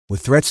With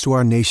threats to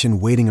our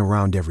nation waiting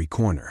around every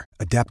corner,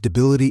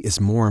 adaptability is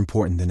more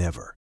important than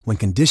ever. When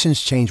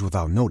conditions change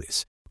without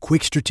notice,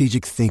 quick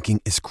strategic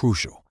thinking is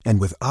crucial.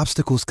 And with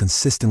obstacles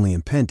consistently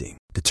impending,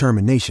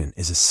 determination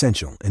is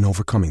essential in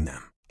overcoming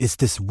them. It's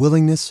this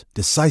willingness,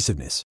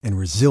 decisiveness, and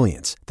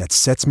resilience that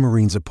sets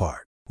Marines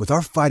apart. With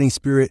our fighting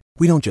spirit,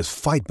 we don't just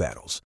fight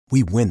battles,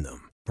 we win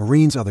them.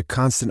 Marines are the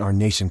constant our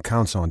nation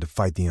counts on to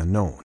fight the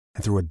unknown.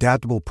 And through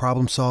adaptable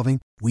problem solving,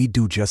 we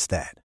do just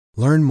that.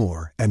 Learn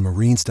more at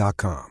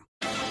marines.com.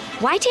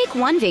 Why take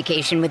one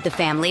vacation with the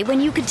family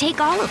when you could take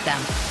all of them?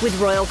 With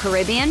Royal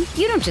Caribbean,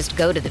 you don't just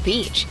go to the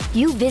beach.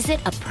 You visit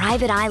a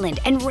private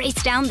island and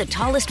race down the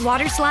tallest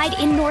water slide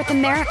in North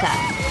America.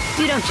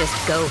 You don't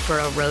just go for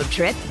a road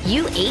trip.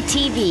 You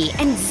ATV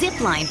and zip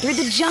line through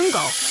the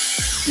jungle.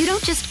 You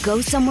don't just go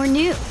somewhere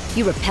new.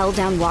 You rappel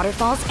down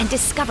waterfalls and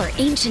discover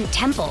ancient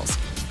temples.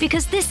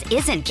 Because this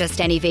isn't just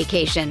any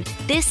vacation.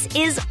 This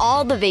is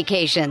all the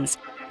vacations.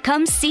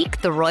 Come seek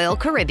the Royal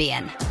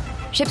Caribbean.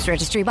 Ships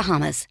Registry,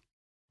 Bahamas.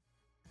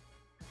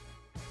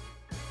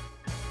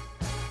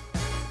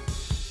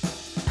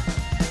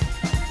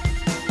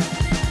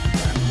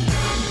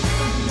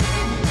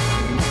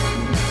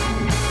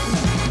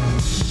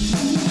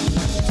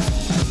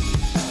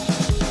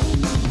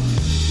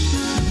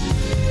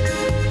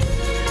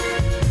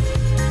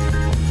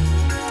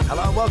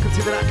 Welcome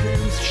to the Nat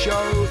Coombs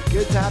Show.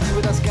 Good to have you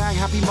with us, gang.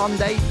 Happy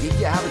Monday. Did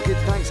you have a good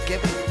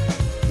Thanksgiving?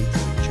 Did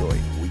you enjoy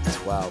week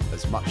 12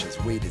 as much as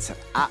we did? Some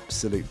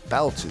absolute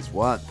belters,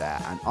 weren't there?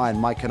 And Iron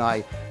Mike and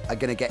I are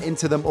going to get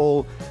into them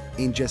all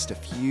in just a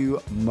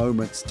few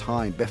moments'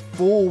 time.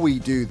 Before we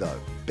do, though,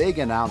 big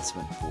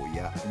announcement for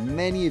you.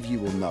 Many of you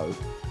will know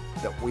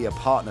that we are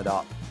partnered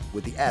up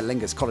with the Aer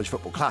Lingus College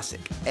Football Classic.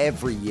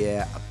 Every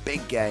year, a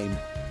big game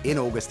in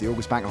August, the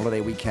August Bank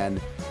Holiday weekend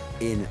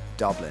in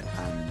Dublin.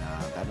 And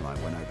Ben and I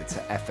went over to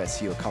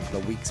FSU a couple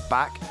of weeks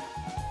back,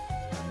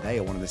 and they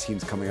are one of the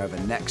teams coming over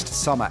next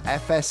summer.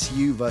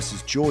 FSU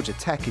versus Georgia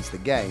Tech is the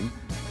game,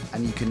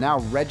 and you can now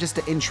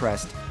register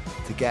interest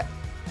to get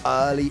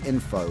early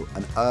info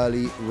and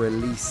early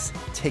release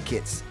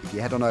tickets. If you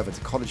head on over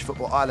to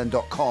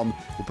collegefootballisland.com,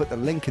 we'll put the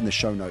link in the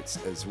show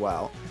notes as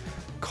well.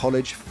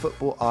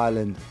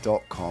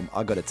 collegefootballisland.com.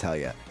 I got to tell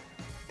you,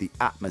 the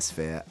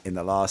atmosphere in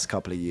the last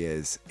couple of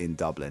years in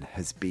Dublin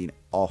has been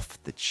off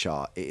the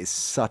chart. It is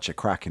such a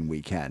cracking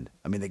weekend.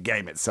 I mean, the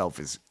game itself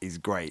is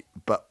great,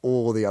 but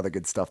all the other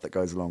good stuff that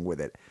goes along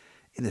with it.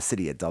 In the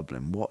city of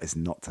Dublin, what is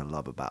not to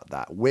love about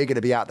that? We're going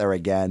to be out there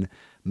again.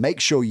 Make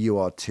sure you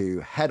are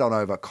too. Head on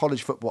over,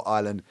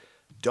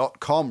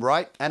 collegefootballisland.com,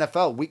 right?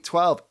 NFL Week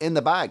 12 in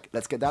the bag.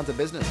 Let's get down to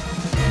business.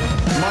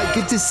 Mike,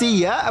 good to see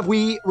you. Have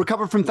we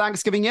recovered from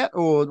Thanksgiving yet,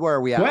 or where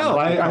are we at? Well,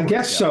 I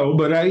guess so,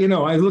 but I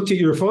looked at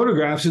your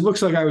photographs. It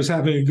looks like I was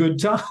having a good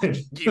time.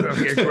 They're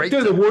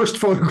the worst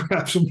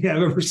photographs I've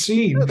ever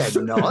seen. No,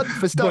 they're not.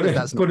 For starters,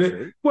 that's not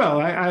true. Well,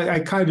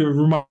 I kind of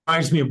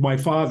reminds me of my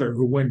father,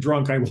 who, when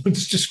drunk, I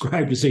once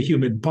described as a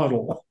human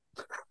puddle.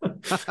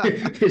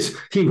 His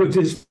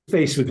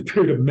face would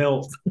appear to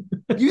melt.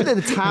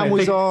 The tan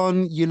was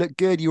on. You look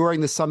good. You're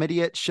wearing the Some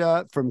Idiot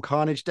shirt from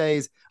Carnage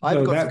days.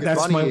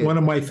 That's one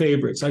of my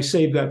favorites. I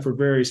saved that for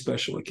very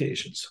special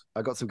occasions.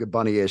 I got some good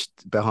bunny-ish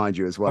behind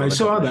you as well. I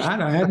saw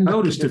that. I hadn't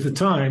noticed at the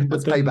time.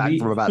 But that's payback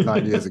from about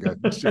 9 years ago.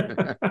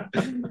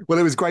 Well,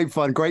 it was great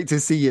fun. Great to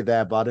see you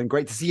there, bud. And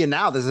great to see you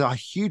now. There's a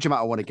huge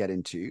amount I want to get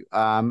into.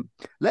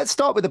 Let's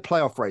start with the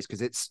playoff race,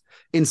 because it's,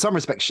 in some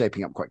respects,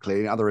 shaping up quite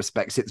clearly. In other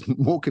respects, it's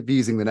more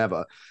confusing than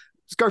ever.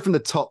 Let's go from the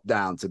top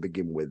down to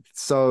begin with.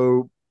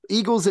 So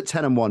Eagles at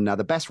 10-1 now,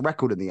 the best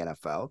record in the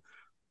NFL.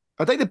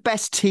 Are they the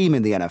best team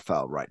in the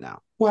NFL right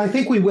now? Well, I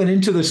think we went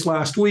into this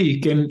last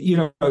week, and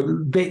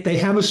they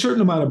have a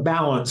certain amount of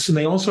balance, and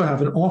they also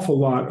have an awful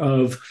lot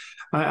of,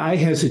 I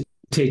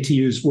hesitate to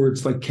use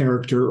words like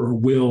character or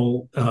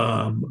will,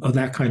 or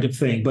that kind of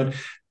thing. But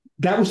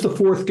that was the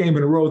fourth game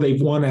in a row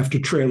they've won after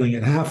trailing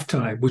at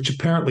halftime, which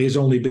apparently has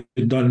only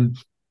been done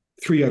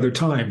 3 other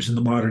times in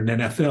the modern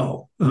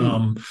NFL.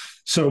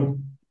 So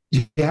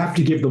you have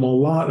to give them a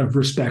lot of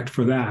respect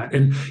for that.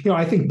 And,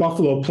 I think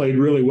Buffalo played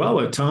really well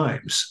at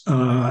times.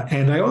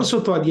 And I also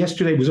thought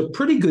yesterday was a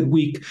pretty good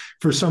week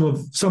for some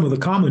of the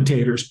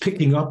commentators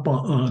picking up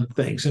on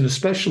things, and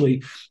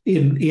especially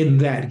in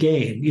that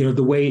game,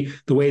 the way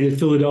that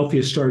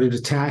Philadelphia started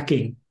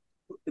attacking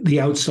the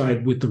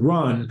outside with the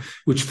run,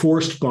 which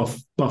forced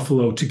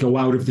Buffalo to go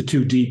out of the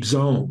too deep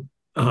zone.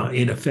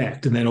 In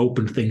effect, and then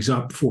opened things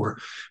up for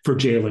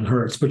Jalen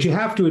Hurts. But you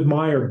have to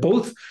admire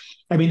both.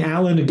 I mean,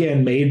 Allen,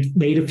 again,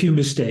 made a few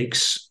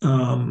mistakes.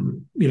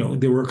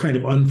 There were kind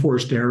of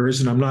unforced errors,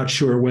 and I'm not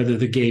sure whether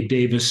the Gabe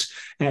Davis,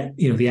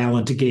 the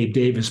Allen to Gabe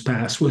Davis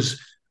pass was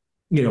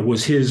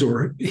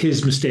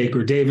his mistake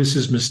or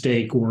Davis's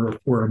mistake or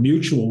a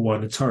mutual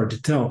one. It's hard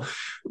to tell.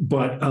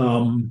 But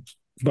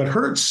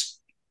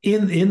Hurts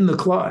in the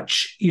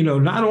clutch,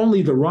 not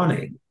only the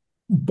running,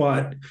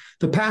 but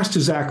the pass to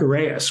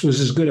Zacharias was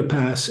as good a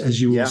pass as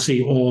you will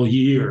see all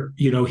year.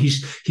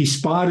 He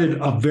spotted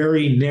a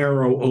very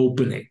narrow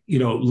opening,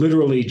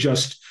 literally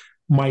just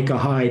Micah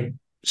Hyde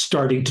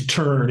starting to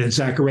turn and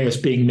Zacharias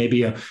being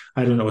maybe a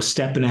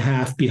step and a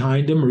half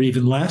behind him or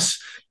even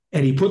less.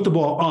 And he put the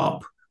ball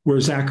up where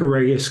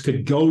Zacharias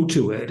could go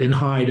to it, and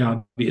Hyde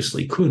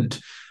obviously couldn't.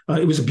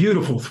 It was a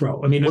beautiful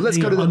throw. I mean, well, let's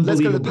go to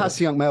the Pass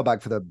Young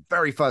mailbag for the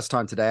very first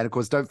time today. And of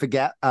course, don't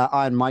forget,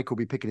 Iron Mike will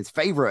be picking his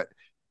favorite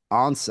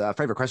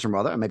question,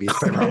 and maybe his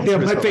favorite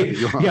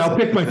answer. I'll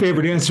pick my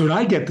favorite answer, and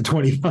I get the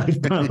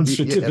 25-pound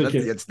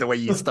certificate. That's the way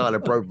you start a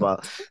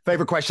profile.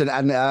 Favorite question,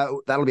 and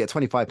that'll be a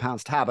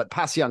 £25 tab at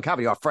Pass Young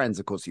Cabaret. Our friends,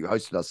 of course, you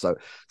hosted us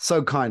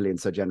so kindly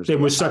and so generously. It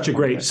was such a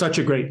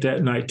great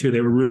night too.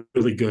 They were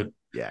really good.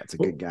 Yeah, it's a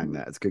good gang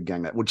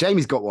there. Well,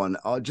 Jamie's got one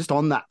just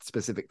on that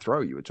specific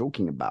throw you were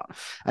talking about.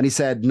 And he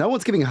said, no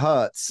one's giving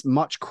Hurts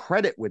much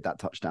credit with that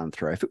touchdown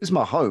throw. If it was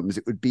Mahomes,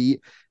 it would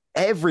be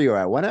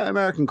everywhere. When are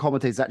American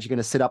commentators actually going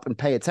to sit up and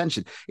pay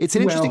attention? It's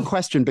an interesting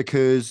question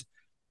because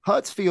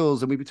Hurts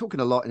feels, and we've been talking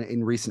a lot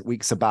in recent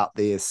weeks about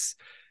this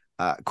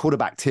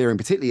quarterback tiering,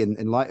 particularly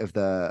in light of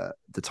the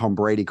Tom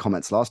Brady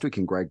comments last week.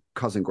 And Craig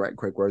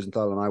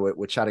Rosenthal and I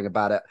were chatting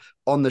about it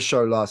on the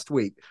show last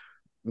week.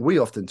 We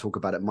often talk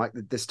about it, Mike,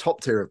 this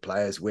top tier of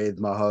players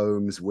with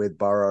Mahomes, with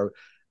Burrow,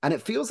 and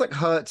it feels like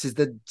Hurts is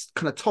the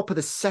kind of top of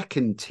the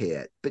second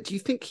tier. But do you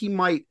think he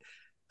might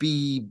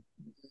be?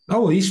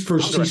 Oh, he's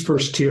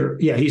first tier.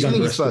 Yeah, he's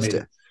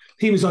underestimated.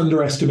 He was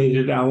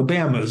underestimated at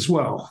Alabama as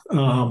well,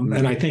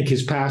 and I think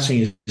his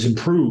passing has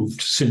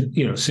improved since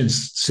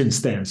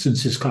then,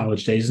 since his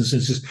college days and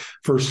since his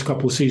first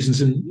couple of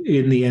seasons in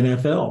the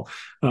NFL.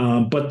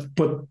 But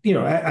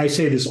I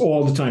say this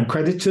all the time.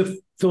 Credit to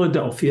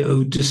Philadelphia,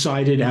 who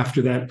decided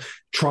after that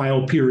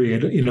trial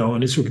period,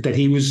 and it's that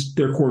he was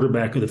their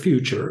quarterback of the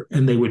future,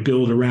 and they would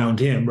build around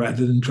him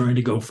rather than trying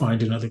to go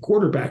find another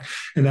quarterback.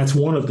 And that's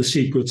one of the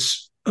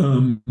secrets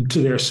to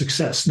their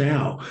success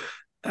now.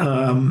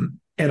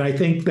 And I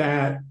think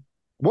that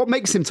what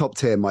makes him top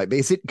tier, Mike,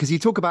 is it because you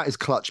talk about his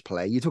clutch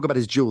play, you talk about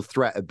his dual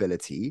threat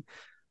ability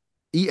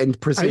and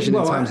precision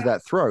in terms of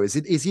that throw. Is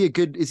he a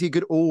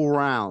good all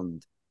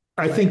round?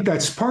 I think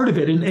that's part of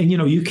it. And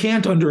you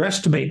can't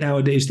underestimate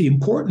nowadays the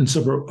importance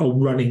of a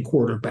running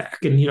quarterback.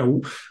 And,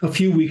 a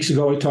few weeks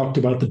ago, I talked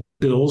about the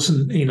Bills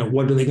and,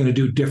 what are they going to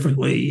do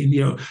differently?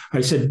 And,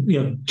 I said,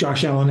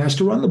 Josh Allen has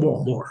to run the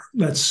ball more.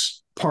 That's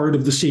part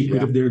of the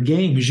secret of their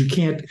game is you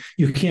can't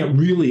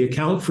really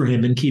account for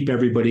him and keep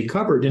everybody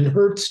covered. And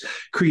Hurts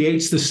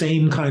creates the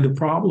same kind of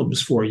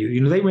problems for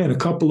you. They ran a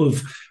couple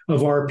of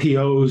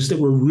RPOs that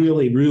were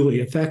really,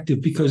 really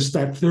effective because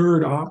that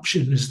third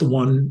option is the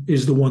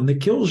one that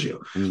kills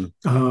you.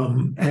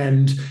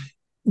 And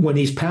when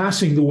he's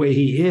passing the way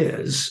he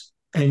is,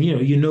 and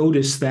you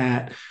notice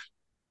that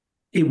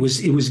it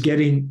wasn't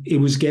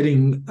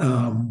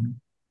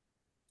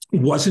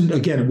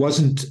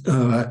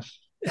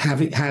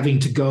having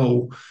to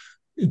go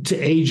to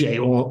AJ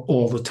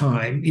all the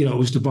time. It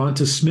was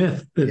Devonta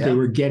Smith that they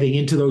were getting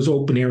into those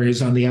open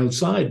areas on the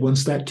outside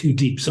once that too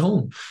deep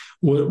zone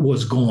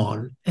was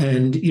gone.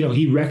 And,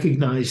 he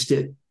recognized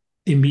it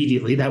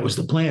immediately. That was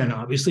the plan,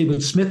 obviously.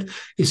 But Smith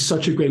is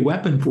such a great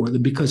weapon for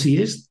them because he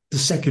is the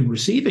second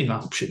receiving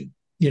option,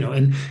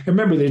 and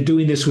remember, they're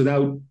doing this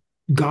without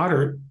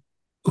Goddard,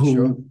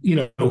 who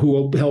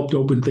helped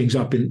open things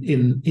up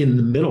in the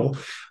middle.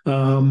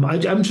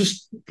 I'm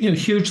just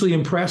hugely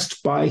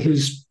impressed by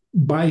his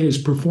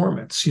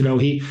performance. He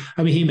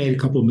made a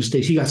couple of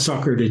mistakes. He got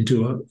suckered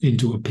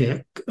into a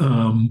pick,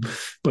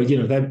 but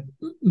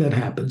that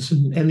happens.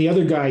 And the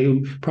other guy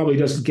who probably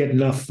doesn't get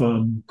enough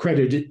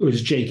credit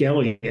was Jake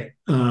Elliott.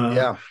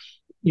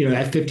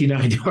 That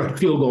 59-yard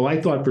field goal, I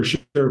thought for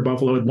sure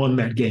Buffalo had won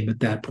that game at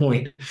that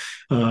point.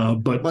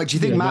 But do you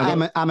think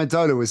Matt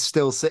Amendola was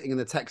still sitting in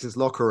the Texas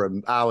locker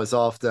room hours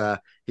after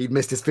he'd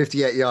missed his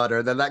 58-yarder,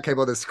 and then that came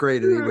on the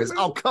screen, and he was,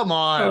 "Oh, come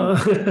on!"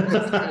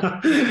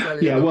 Matt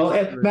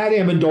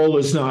Amendola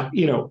is not,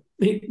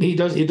 he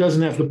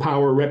doesn't have the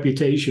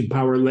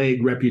power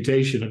leg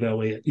reputation of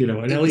Elliott,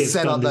 and Elliott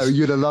set up though.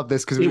 You'd have loved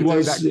this because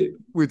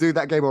we do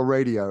that game on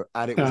radio,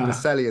 and it was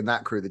Maselli and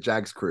that crew, the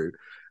Jags crew,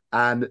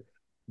 and.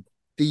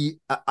 We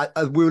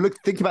were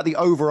thinking about the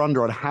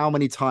over-under on how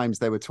many times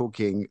they were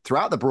talking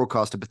throughout the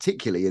broadcast, and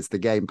particularly as the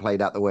game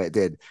played out the way it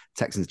did,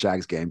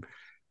 Texans-Jags game,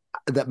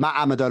 that Matt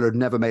Amendola had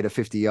never made a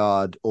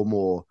 50-yard or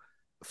more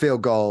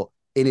field goal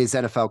in his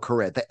NFL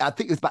career. I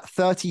think it was about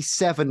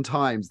 37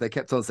 times they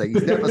kept on saying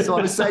he's never. So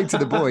I was saying to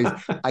the boys,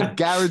 I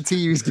guarantee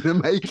you he's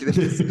going to make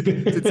this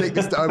to take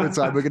this to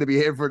overtime. We're going to be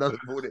here for another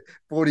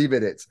 40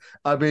 minutes.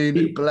 I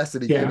mean, blessed.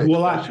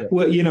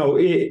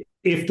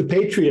 If the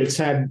Patriots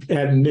had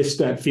missed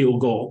that field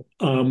goal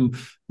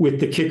with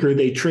the kicker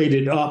they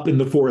traded up in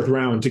the fourth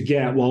round to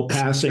get while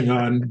passing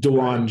on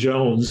DeJuan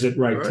Jones at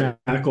right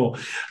tackle,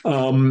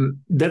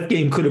 that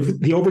game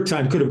the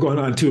overtime could have gone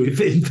on to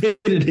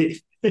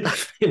infinity.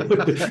 it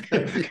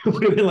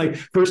would have been like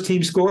first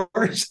team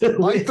scores.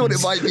 I thought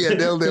it might be a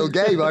 0-0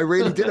 game. I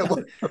really did at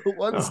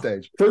one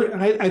stage.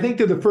 I think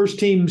they're the first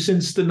team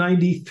since the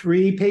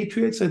 93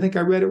 Patriots. I think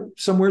I read it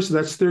somewhere. So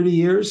that's 30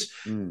 years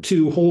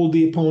to hold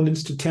the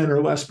opponents to 10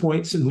 or less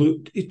points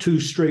and 2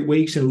 straight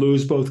weeks and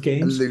lose both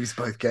games. It's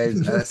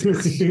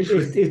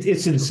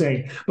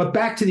insane. But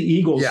back to the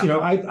Eagles,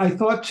 I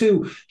thought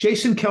too,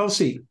 Jason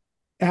Kelce,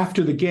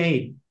 after the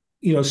game,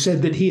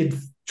 said that he had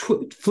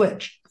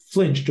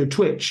flinched or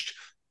twitched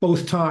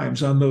both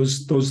times on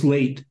those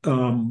late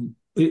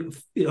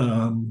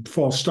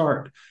false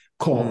start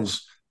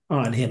calls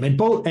on him,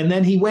 and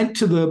then he went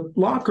to the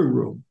locker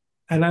room,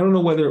 and I don't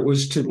know whether it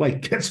was to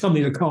like get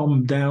something to calm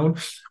him down,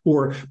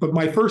 but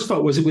my first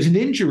thought was it was an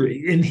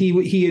injury, and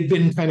he had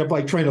been kind of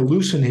like trying to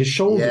loosen his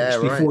shoulders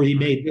before he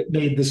made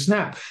the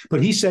snap.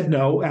 But he said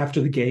no after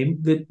the game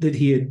that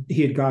he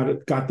had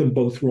got them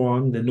both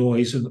wrong, the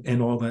noise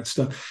and all that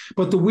stuff.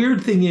 But the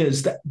weird thing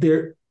is that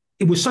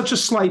it was such a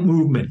slight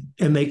movement,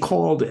 and they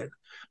called it.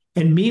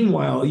 And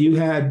meanwhile, you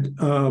had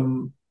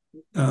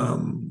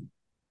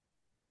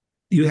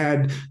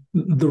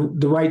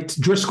the right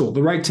Driscoll,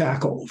 the right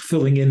tackle,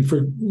 filling in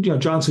for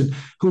Johnson,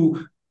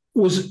 who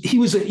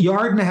was a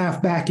yard and a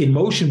half back in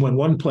motion when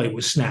one play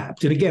was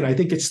snapped. And again, I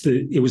think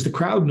it was the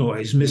crowd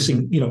noise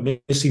missing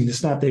the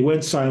snap. They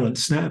went silent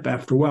snap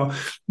after a while.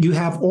 You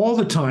have all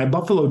the time,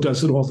 Buffalo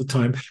does it all the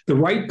time, the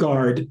right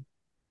guard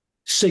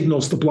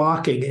signals the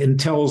blocking and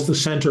tells the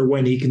center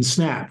when he can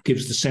snap,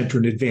 gives the center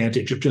an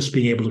advantage of just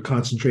being able to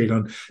concentrate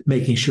on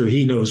making sure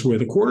he knows where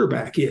the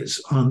quarterback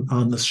is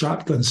on the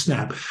shotgun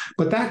snap.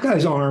 But that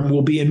guy's arm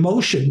will be in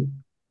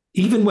motion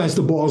even as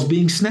the ball's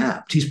being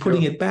snapped. He's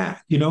putting it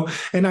back,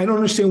 and I don't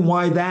understand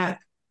why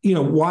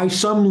why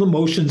some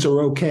motions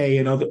are okay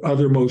and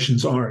other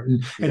motions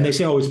aren't. And they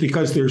say, it's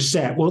because they're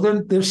set. Well,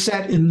 then they're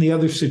set in the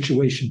other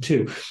situation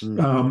too.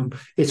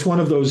 It's one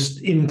of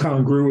those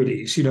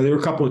incongruities. There were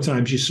a couple of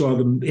times you saw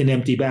them in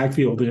empty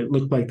backfield and it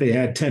looked like they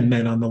had 10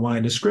 men on the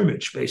line of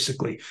scrimmage,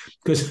 basically,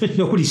 because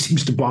nobody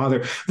seems to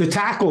bother. The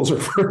tackles are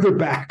further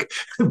back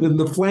than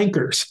the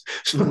flankers.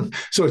 So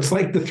it's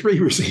like the 3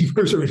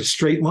 receivers are in a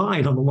straight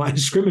line on the line of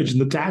scrimmage and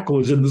the tackle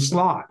is in the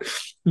slot.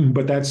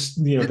 But that's,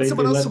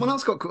 someone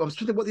else got called. I was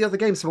trying to think what the other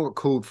game someone got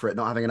called for it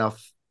not having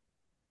enough.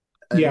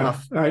 I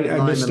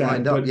missed that.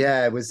 Lined up.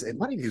 It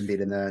might even be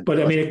in there.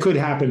 But I mean, it could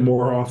happen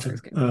more often.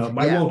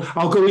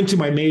 I'll go into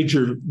my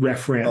major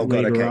ref rant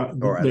later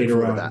on. All right,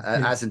 later on.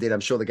 As indeed, I'm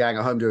sure the gang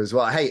at home do as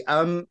well. Hey,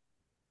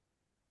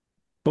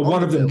 but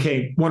one of them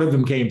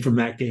came from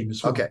that game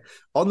as well. Okay,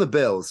 on the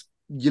Bills,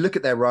 you look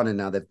at their running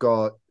now. They've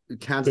got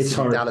Kansas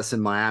City, Dallas,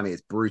 and Miami.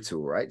 It's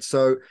brutal, right?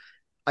 So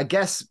I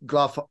guess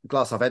glass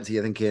half empty,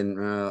 you're thinking,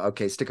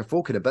 stick a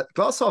fork in it. But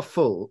glass half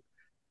full,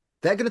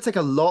 they're going to take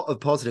a lot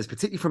of positives,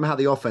 particularly from how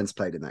the offense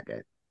played in that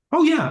game.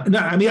 Oh yeah, no,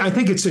 I mean, I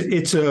think it's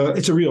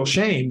a real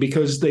shame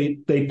because they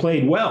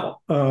played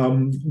well.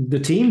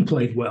 The team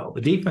played well.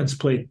 The defense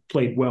played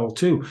well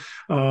too.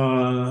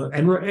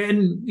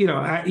 And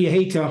you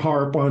hate to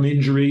harp on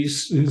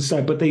injuries and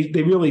stuff, but they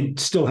really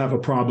still have a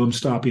problem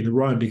stopping the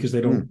run because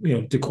they don't.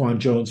 DeQuan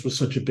Jones was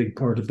such a big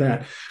part of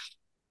that.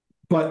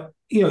 But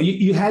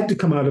you had to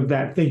come out of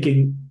that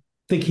thinking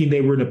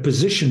they were in a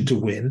position to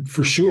win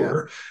for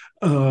sure.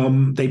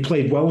 They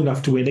played well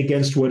enough to win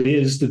against what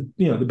is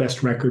the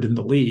best record in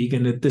the league.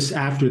 And at this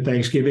after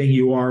Thanksgiving,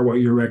 you are what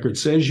your record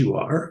says you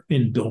are,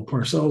 in Bill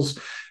Parcells'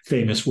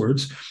 famous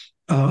words.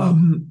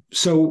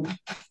 So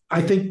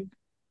I think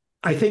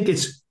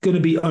it's going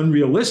to be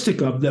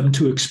unrealistic of them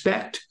to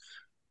expect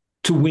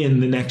to win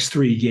the next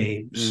 3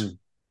 games.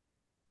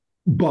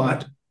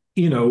 But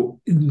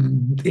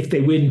if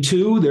they win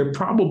 2, they're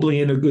probably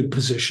in a good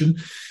position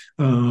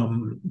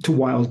to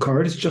wild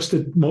card. It's just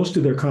that most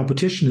of their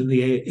competition in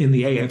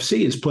the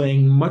AFC is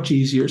playing much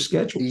easier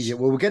schedules. Easier.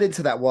 Well, we'll get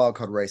into that wild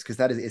card race because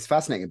it's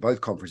fascinating in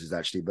both conferences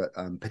actually, but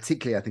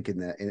particularly I think in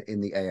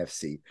the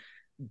AFC.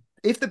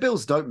 If the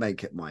Bills don't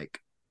make it, Mike,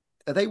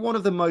 are they one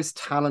of the most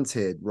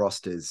talented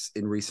rosters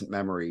in recent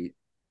memory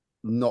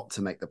not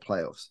to make the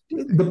playoffs?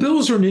 The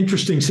Bills are an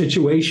interesting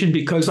situation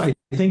because I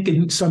think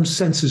in some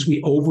senses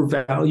we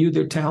overvalue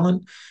their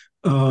talent.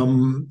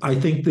 I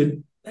think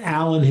that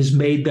Allen has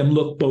made them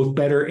look both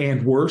better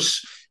and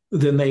worse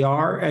than they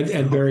are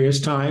at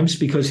various times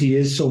because he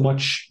is so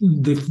much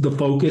the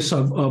focus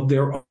of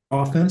their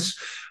offense.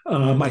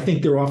 I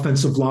think their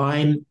offensive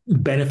line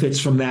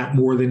benefits from that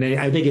more than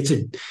I think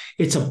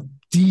it's a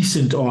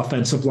decent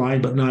offensive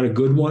line, but not a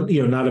good one,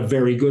 not a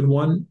very good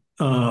one.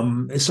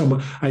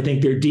 I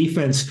think their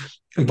defense,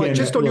 again, but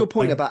just on your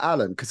point about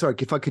Allen, because sorry,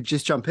 if I could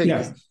just jump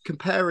in,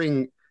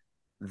 comparing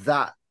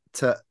that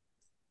to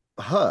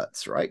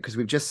Hurts, right? Because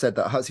we've just said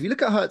that Hurts, if you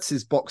look at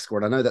Hurts's box score,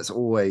 and I know that's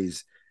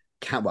always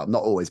not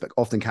always, but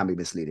often can be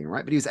misleading,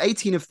 right? But he was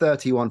 18 of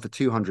 31 for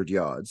 200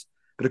 yards.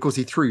 But of course,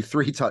 he threw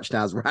 3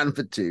 touchdowns, ran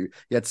for 2.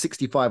 He had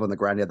 65 on the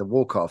ground. He had the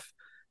walk-off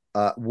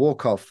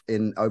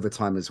in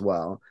overtime as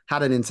well.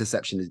 Had an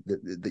interception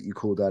that you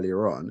called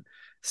earlier on.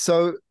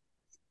 So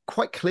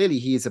quite clearly,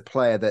 he is a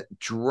player that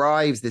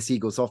drives this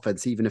Eagles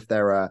offense, even if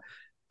they're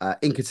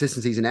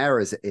inconsistencies and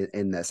errors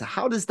in there. So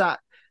how does that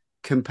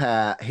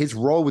compare his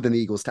role within the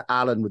Eagles to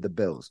Allen with the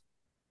Bills?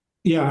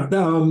 Yeah,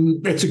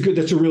 that's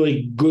a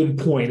really good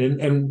point.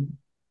 And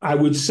I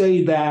would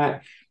say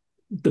that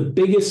the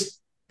biggest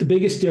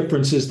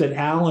difference is that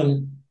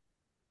Allen,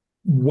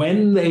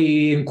 when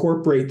they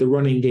incorporate the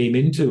running game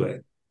into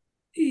it,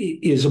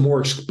 is a more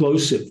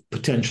explosive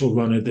potential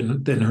runner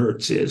than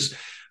Hurts is.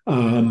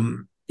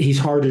 He's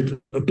a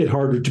bit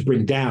harder to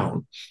bring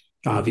down,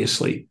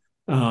 obviously,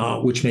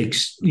 which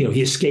makes,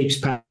 he escapes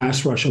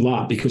pass rush a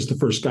lot because the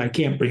first guy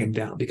can't bring him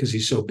down because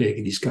he's so big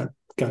and he's got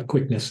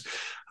quickness.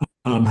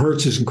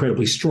 Hurts is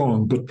incredibly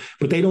strong,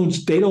 but they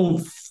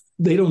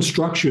don't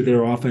structure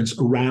their offense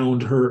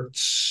around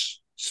Hurts'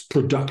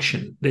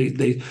 production.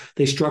 They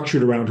structure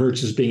it around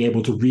Hurts as being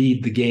able to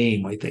read the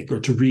game, I think, or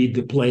to read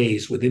the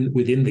plays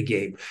within the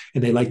game,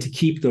 and they like to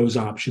keep those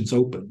options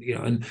open.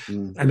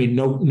 I mean,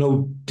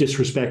 no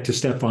disrespect to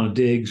Stephon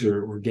Diggs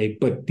or Gabe,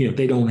 but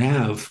they don't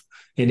have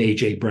an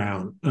AJ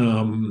Brown,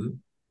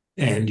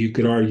 and you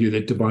could argue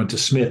that Devonta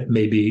Smith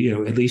may be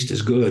at least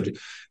as good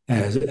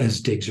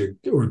as Diggs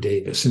or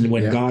Davis. And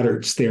when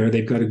Goddard's there,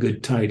 they've got a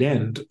good tight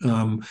end.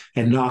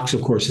 And Knox,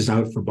 of course, is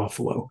out for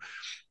Buffalo.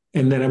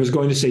 And then I was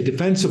going to say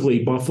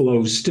defensively,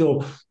 Buffalo's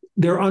still,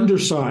 they're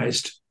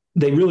undersized.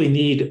 They really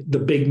need the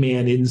big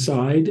man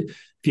inside.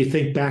 If you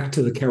think back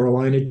to the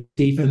Carolina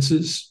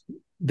defenses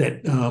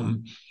that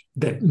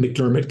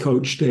McDermott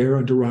coached there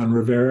under Ron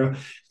Rivera,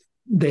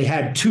 they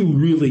had two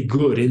really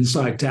good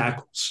inside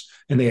tackles.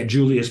 And they had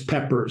Julius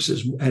Peppers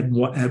at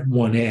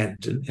one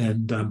end.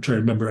 And I'm trying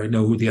to remember, I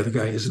know who the other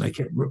guy is, and I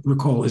can't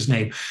recall his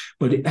name.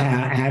 But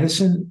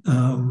Addison,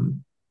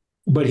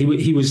 but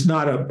he was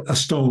not a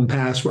stone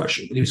pass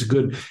rusher. He was a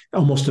good,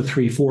 almost a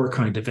 3-4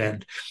 kind of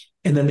end.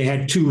 And then they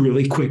had two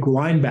really quick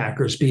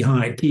linebackers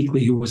behind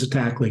Kuechly, who was a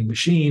tackling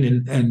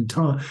machine, and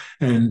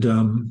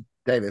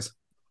Davis.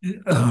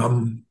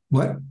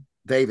 What?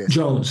 Davis.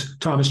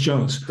 Thomas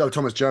Jones. Oh,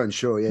 Thomas Jones,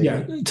 sure, yeah.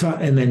 And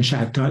then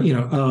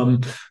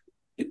Shaq,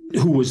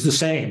 who was the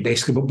same,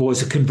 basically, but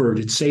was a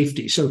converted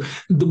safety. So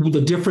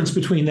the difference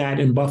between that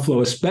and Buffalo,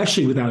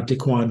 especially without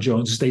Daquan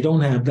Jones, is they don't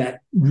have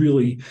that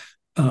really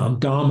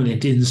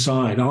dominant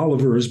inside.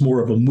 Oliver is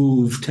more of a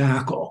move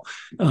tackle,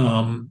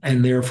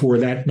 and therefore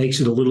that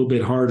makes it a little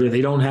bit harder.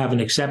 They don't have an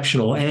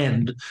exceptional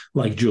end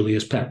like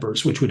Julius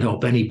Peppers, which would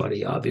help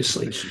anybody,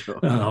 obviously. Sure.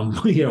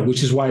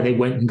 Which is why they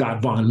went and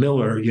got Von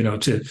Miller,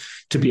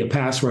 to be a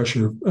pass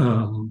rushing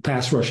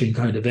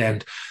kind of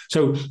end.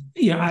 So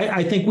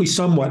I think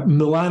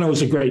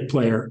Milano's a great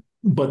player,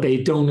 but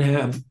they don't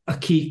have a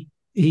key.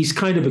 He's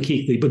kind of a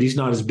Kuechly, but he's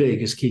not as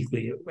big as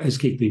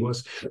Kuechly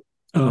was.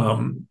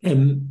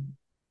 And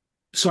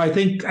so I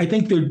think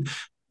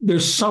they're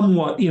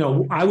somewhat,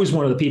 I was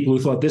one of the people who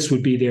thought this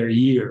would be their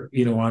year,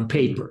 on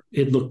paper.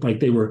 It looked like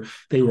they were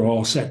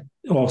all set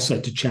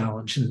to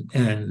challenge.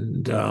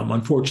 And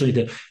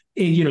unfortunately,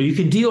 you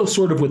can deal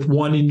sort of with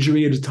one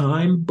injury at a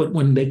time, but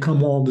when they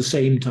come all at the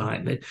same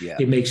time,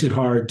 it makes it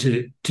hard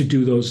to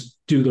do those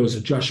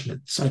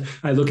adjustments.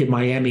 I look at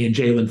Miami, and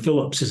Jalen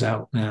Phillips is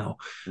out now.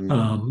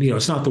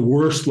 It's not the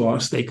worst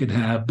loss they could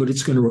have, but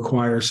it's going to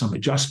require some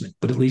adjustment.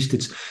 But at least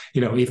it's,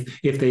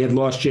 if they had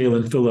lost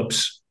Jalen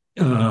Phillips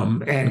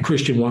and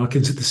Christian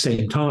Watkins at the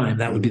same time,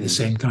 that would be the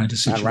same kind of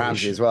situation. And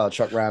Ramsey as well,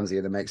 Chuck Ramsey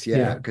in the mix,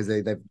 because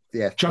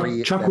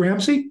Chuck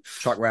Ramsey.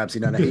 Chuck Ramsey,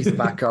 no, he's the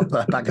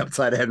backup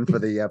tight end for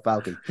the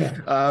Falcons.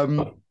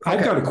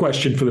 I've got a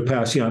question for the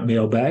Passion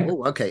mailbag.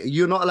 Oh, okay.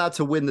 You're not allowed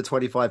to win the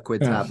 25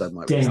 quid tab, then,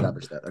 Mike. We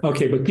established that.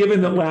 Okay, but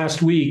given that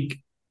last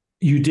week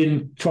you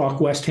didn't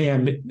talk West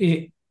Ham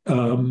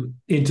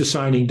into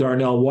signing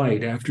Darnell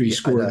White after he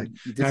scored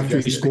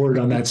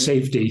on that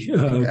safety,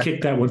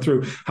 kicked that one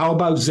through. How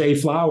about Zay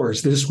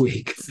Flowers this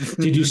week?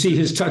 Did you see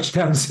his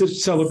touchdown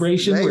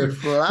celebration where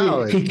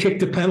he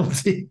kicked a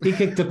penalty? He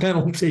kicked a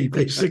penalty,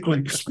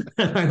 basically.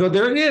 I go,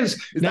 there it is.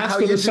 Nat's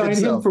going to sign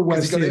him for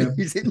West Ham.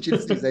 He's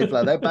injured, Zay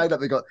Flowers. They're bagged up.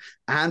 They've got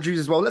Andrews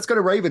as well. Let's go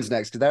to Ravens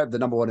next, because they're the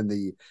number one in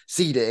the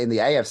seed in the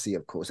AFC,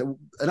 of course. An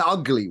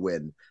ugly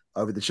win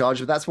over the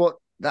Chargers. That's what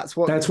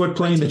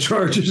playing the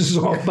Chargers is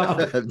all about.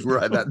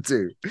 Right, that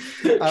too.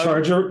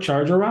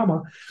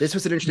 Charger-rama. This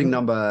was an interesting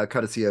number,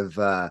 courtesy of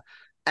NFL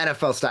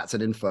Stats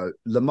and Info.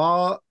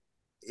 Lamar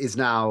is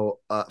now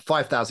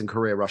 5,000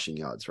 career rushing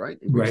yards, right?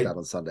 He reached that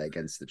on Sunday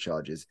against the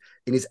Chargers.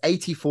 In his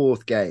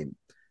 84th game,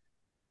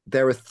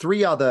 there are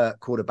three other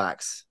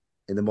quarterbacks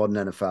in the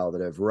modern NFL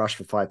that have rushed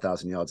for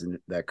 5,000 yards in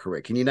their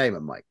career. Can you name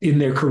them, Mike? In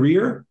their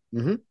career?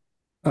 Mm-hmm.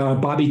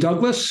 Bobby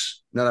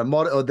Douglas?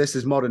 No. This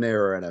is modern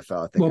era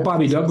NFL, I think. Well,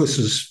 Bobby Douglas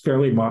is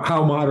fairly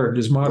how modern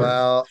is modern?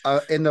 Well,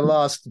 in the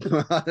last.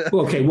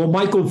 Okay. Well,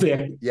 Michael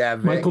Vick. Yeah,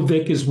 Vick. Michael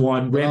Vick is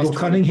one. Randall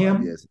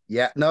Cunningham. Years.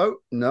 Yeah. No.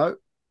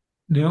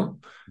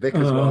 Vick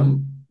is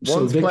one.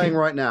 One's playing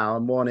right now,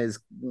 and one has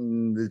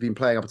been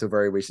playing up until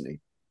very recently.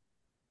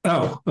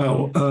 Josh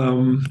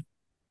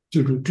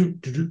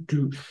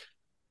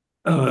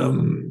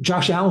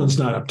Allen's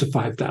not up to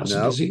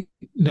 5,000, is he?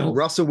 No.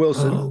 Russell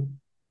Wilson.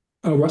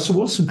 Russell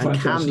Wilson, And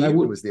 5,000. Cam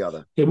Newton was the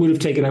other. It would have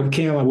taken up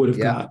Cam. I would have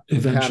got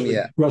eventually. Cam,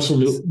 yeah. Russell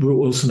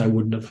Wilson, I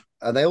wouldn't have.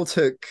 They all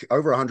took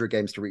over 100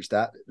 games to reach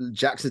that.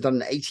 Jackson's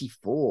done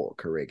 84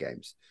 career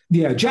games.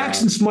 Yeah,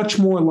 Jackson's much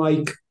more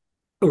like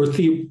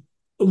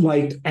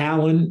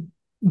Allen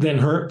than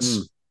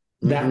Hurts.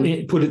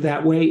 Put it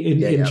that way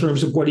in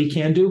terms of what he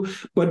can do.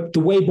 But the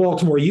way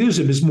Baltimore use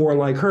him is more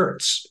like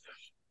Hurts.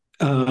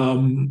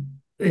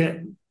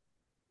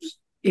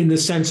 In the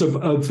sense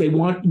of they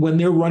want, when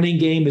their running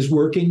game is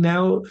working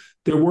now,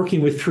 they're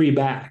working with three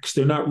backs.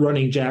 They're not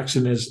running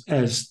Jackson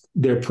as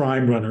their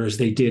prime runner as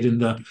they did in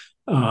the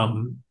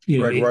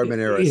Greg Roman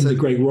era. The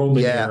Greg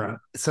Roman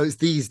era. So it's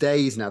these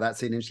days now. That's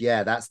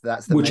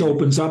the which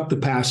opens up the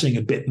passing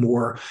a bit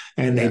more.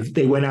 And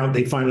they went out.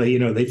 They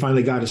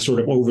finally got a sort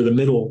of over the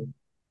middle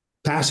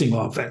passing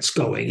offense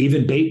going.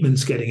 Even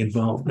Bateman's getting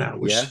involved now,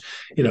 which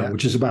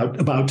is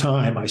about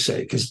time, I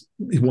say, because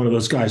he's one of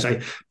those guys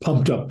I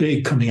pumped up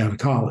big coming out of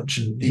college,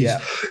 and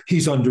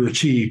he's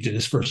underachieved in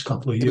his first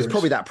couple of years. It was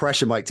probably that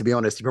pressure, Mike. To be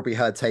honest, you probably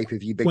heard tape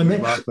of you big when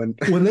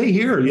they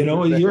hear,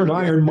 you're an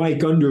Iron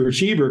Mike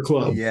underachiever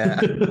club. Yeah,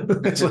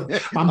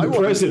 I'm the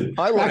president.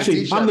 I'm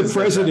the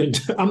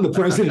president. I'm the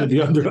president of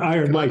the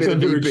Iron Mike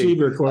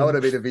underachiever club. I want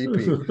to be the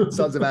VP,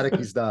 Sons of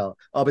Anarchy style.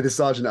 I'll be the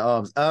sergeant at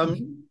arms.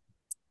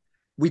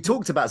 We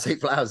talked about Zay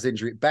Flowers'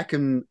 injury.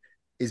 Beckham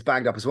is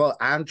banged up as well.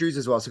 Andrews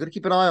as well. So got to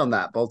keep an eye on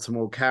that.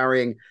 Baltimore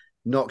carrying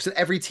Knox. And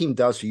every team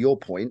does, to your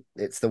point.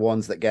 It's the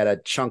ones that get a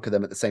chunk of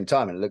them at the same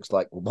time. And it looks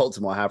like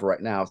Baltimore have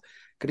right now.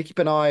 Got to keep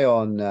an eye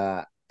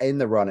on in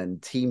the run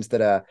and teams that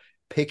are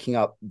picking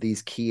up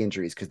these key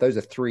injuries, because those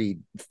are three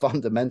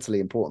fundamentally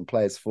important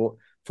players for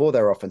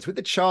their offense. With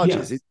the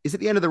Chargers, is it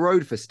the end of the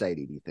road for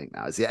Staley, do you think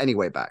now? Is it any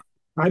way back?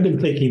 I've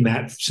been thinking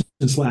that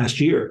since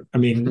last year. I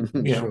mean,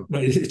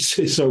 it's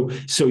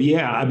so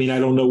yeah. I mean, I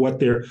don't know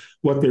what they're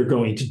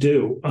going to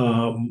do.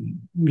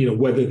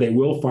 Whether they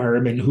will fire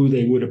him and who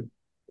they would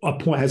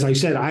appoint. As I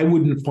said, I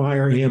wouldn't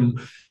fire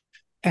him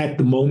at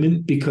the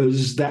moment,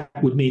 because that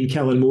would mean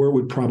Kellen Moore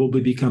would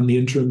probably become the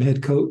interim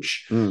head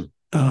coach,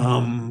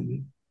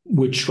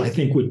 which I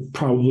think would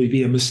probably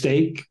be a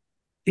mistake,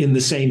 in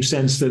the same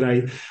sense that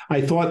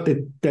I thought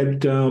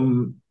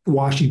that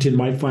Washington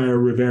might fire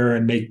Rivera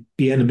and make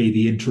Bieniemy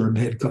the interim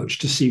head coach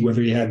to see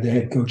whether he had the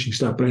head coaching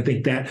stuff. But I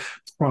think that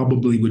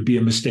probably would be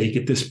a mistake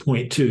at this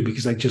point too,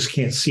 because I just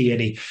can't see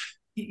any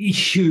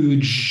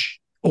huge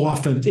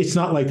offense. It's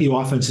not like the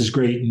offense is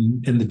great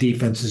and the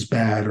defense is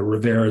bad, or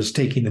Rivera is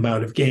taking them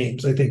out of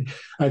games. I think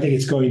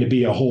it's going to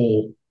be a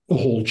whole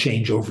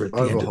changeover at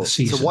the end of the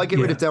season. So why get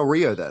rid of Del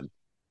Rio then?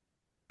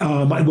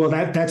 Well,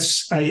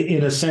 that's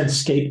in a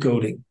sense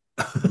scapegoating.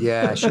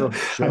 Yeah, sure.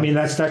 I mean,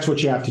 that's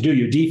what you have to do.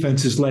 Your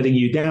defense is letting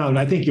you down.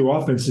 I think your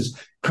offense is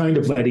kind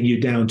of letting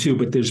you down too,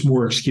 but there's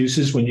more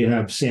excuses when you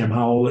have Sam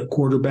Howell at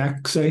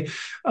quarterback, say.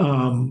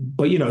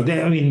 But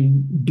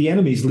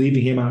Bieniemy's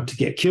leaving him out to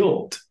get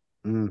killed,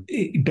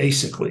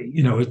 basically.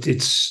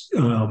 It's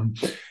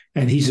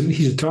and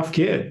he's a tough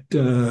kid,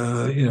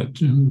 to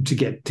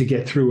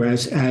get through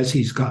as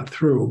he's got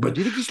through. But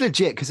do you think he's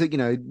legit? Because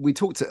we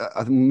talked.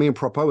 Me and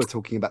Propo were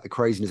talking about the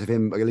craziness of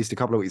him, at least a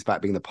couple of weeks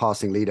back, being the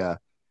passing leader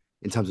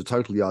in terms of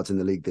total yards in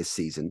the league this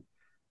season.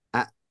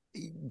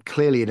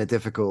 Clearly in a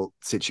difficult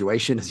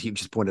situation, as you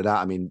just pointed out.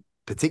 I mean,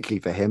 particularly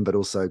for him, but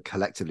also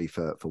collectively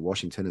for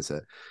Washington as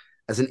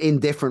an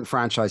indifferent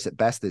franchise at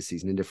best this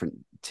season, indifferent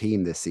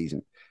team this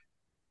season.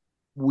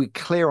 We're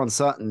clear on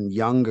certain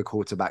younger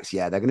quarterbacks.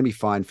 Yeah, they're going to be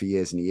fine for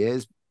years and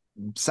years.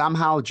 Sam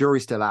Howell,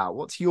 jury's still out.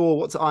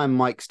 What's Iron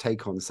Mike's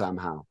take on Sam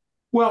Howell?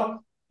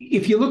 Well,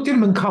 if you looked at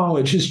him in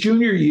college, his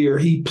junior year,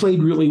 he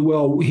played really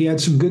well. He had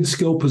some good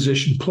skill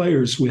position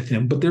players with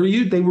him, but they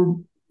were,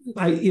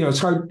 it's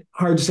hard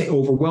to say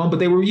overwhelmed, but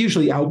they were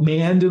usually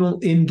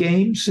outmanned in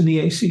games in the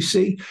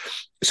ACC.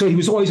 So he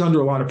was always under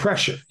a lot of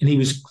pressure, and he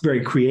was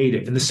very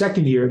creative. In the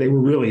second year, they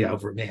were really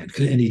outmanned,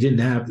 and he didn't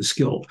have the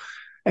skill.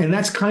 And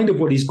that's kind of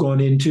what he's gone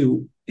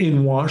into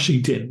in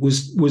Washington,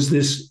 was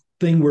this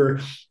thing where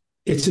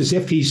it's as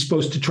if he's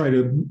supposed to try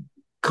to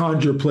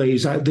conjure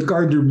plays, the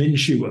Gardner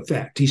Minshew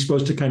effect. He's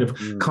supposed to kind of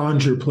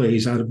conjure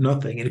plays out of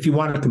nothing. And if you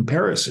want a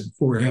comparison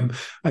for him,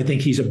 I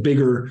think he's a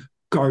bigger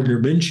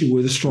Gardner Minshew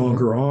with a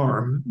stronger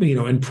arm,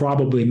 and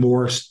probably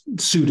more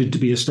suited to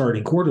be a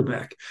starting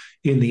quarterback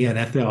in the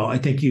NFL. I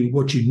think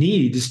what you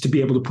need is to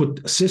be able to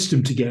put a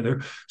system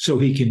together so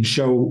he can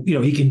show,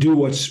 he can do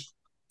what's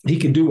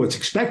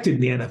expected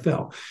in the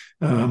NFL.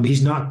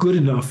 He's not good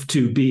enough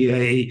to be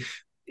a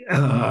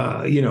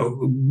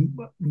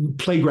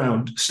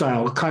playground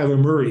style Kyler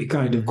Murray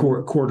kind of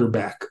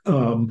quarterback.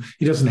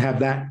 He doesn't have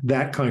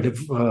that kind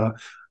of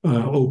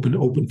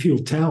open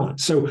field talent.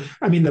 So,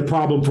 I mean, the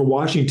problem for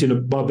Washington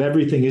above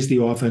everything is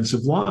the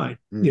offensive line.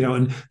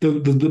 And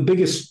the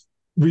biggest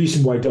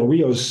reason why Del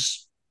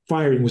Rio's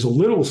firing was a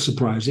little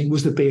surprising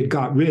was that they had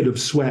got rid of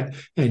Sweat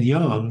and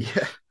Young,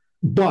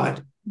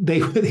 but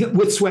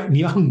with Sweat and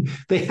Young,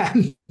 they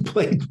hadn't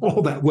played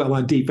all that well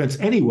on defense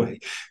anyway.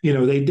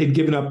 They'd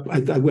given up,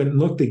 I went and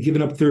looked, they'd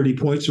given up 30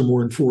 points or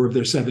more in 4 of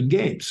their 7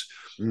 games.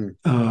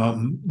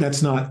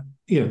 That's not,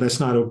 that's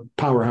not a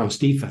powerhouse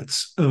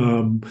defense.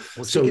 Well,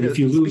 so if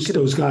you lose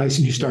those guys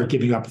and you start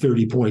giving up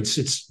 30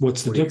 points,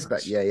 what's the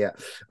difference? Yeah.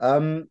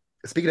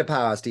 Speaking of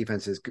powerhouse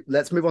defenses,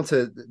 let's move on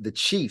to the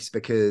Chiefs,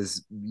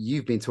 because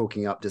you've been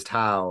talking up just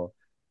how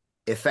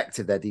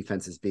effective their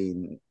defense has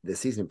been this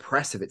season.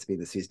 Impressive it's been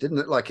this season. Didn't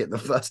look like it in the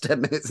first 10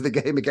 minutes of the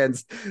game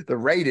against the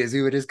Raiders,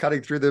 who were just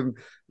cutting through them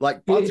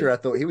like butter. I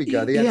thought, here we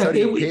go. The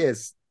Antonio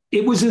Pierce.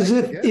 It was as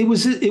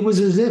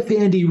if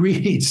Andy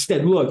Reid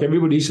said, "Look,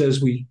 everybody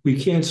says we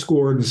can't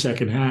score in the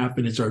second half,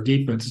 and it's our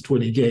defense that's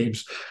winning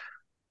games.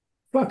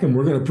 Fuck him,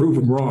 we're going to prove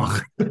them wrong.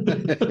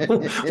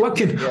 What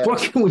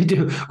can we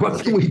do?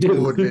 What can we do?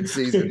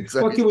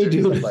 What can we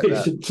do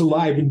to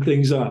liven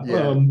things up?"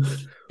 Yeah.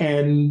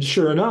 And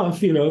sure enough,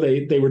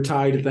 they were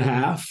tied at the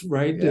half,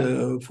 right?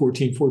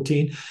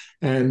 14-14.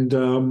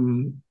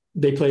 And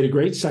they played a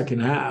great second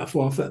half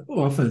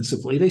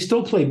offensively. They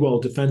still played well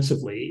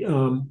defensively.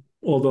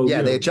 Although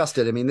they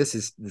adjusted. I mean, this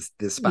is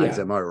the Spags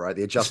MO, right?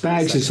 The adjustment.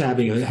 Spags is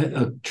having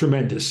a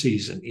tremendous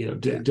season,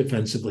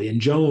 defensively. And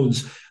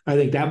Jones, I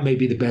think that may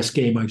be the best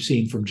game I've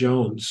seen from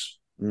Jones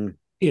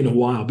in a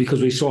while,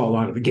 because we saw a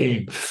lot of the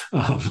game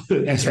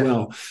as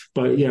well.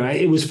 But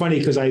it was funny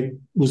because I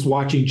was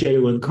watching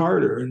Jalen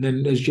Carter, and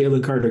then as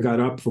Jalen Carter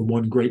got up from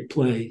one great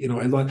play,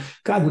 I thought,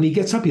 God, when he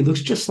gets up, he looks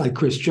just like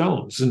Chris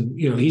Jones, and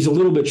he's a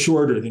little bit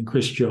shorter than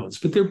Chris Jones,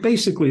 but they're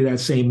basically that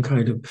same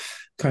kind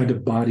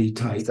of body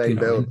type.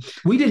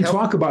 We didn't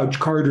talk about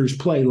Carter's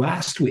play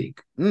last week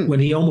when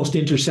he almost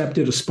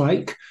intercepted a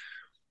spike.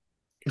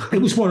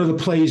 It was one of the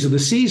plays of the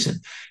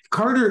season.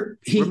 Carter,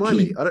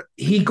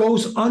 he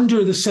goes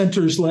under the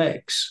center's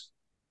legs,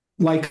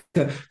 like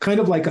kind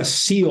of like a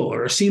seal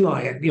or a sea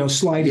lion,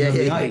 sliding on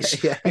the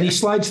ice. And he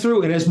slides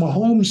through, and as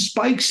Mahomes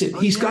spikes it,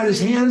 he's got his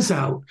hands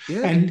out,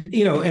 and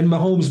and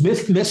Mahomes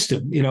missed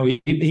him.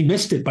 He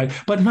missed it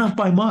but not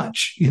by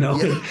much.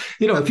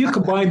 If you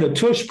combine the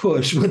tush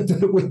push with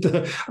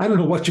the I don't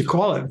know what you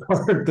call it,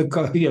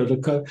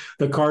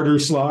 the Carter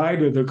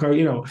slide, or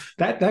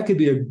that could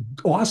be an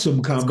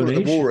awesome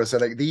combination. The walrus, I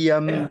think.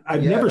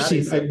 I've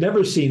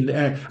never seen.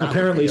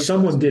 Apparently,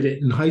 someone did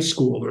it in high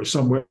school or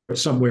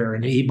somewhere,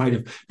 and he might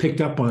have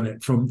picked up on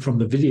it from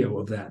the video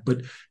of that.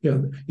 But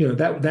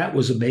that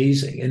was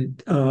amazing.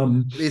 And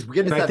we're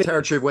getting into that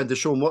territory of when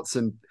Deshaun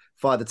Watson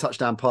fired the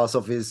touchdown pass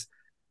off his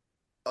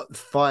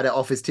fired it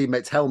off his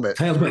teammate's helmet.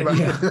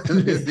 Yeah.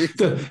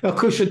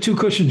 A two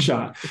cushion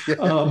shot.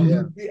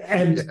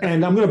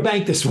 And I'm going to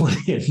bank this one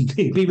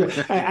in.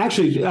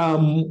 Actually,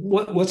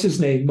 what's his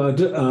name?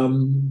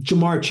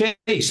 Jamar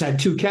Chase had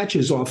 2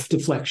 catches off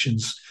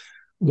deflections.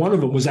 One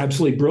of them was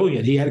absolutely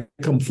brilliant. He had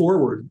to come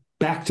forward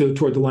back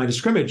toward the line of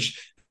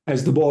scrimmage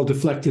as the ball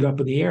deflected up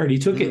in the air, and he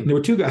took it. And there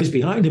were 2 guys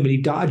behind him, and he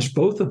dodged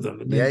both of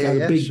them, and then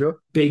got a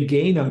big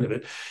gain out of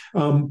it.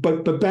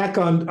 But back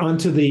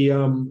onto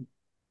the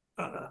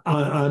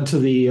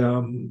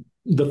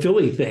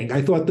Philly thing,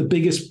 I thought the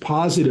biggest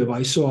positive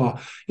I saw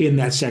in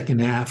that second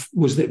half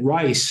was that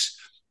Rice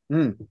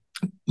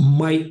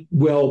might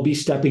well be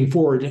stepping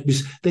forward.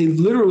 They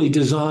literally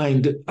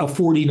designed a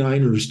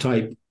 49ers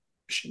type,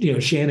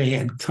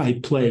 Shanahan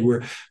type play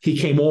where he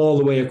came all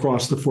the way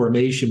across the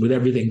formation with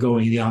everything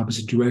going in the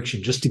opposite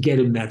direction just to get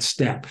him that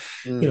step.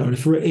 And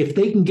if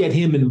they can get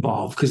him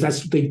involved,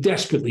 because they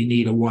desperately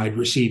need a wide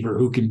receiver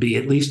who can be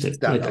at least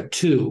a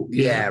 2.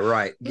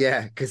 Right.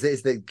 Yeah, because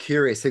it's the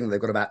curious thing that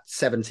they've got about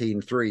 17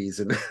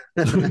 threes and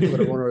they've got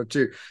a 1 or a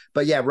 2.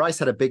 But yeah, Rice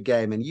had a big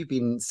game, and you've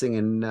been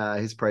singing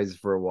his praises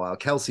for a while.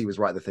 Kelsey was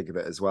right in the thick of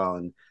it as well,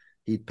 and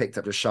he picked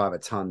up just shy of a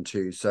ton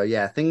too. So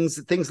yeah, things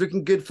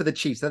looking good for the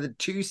Chiefs. They're the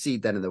 2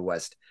 seed then in the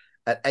West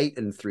at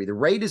 8-3. The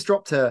Raiders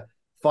dropped to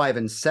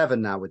 5-7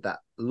 now with that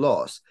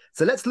loss.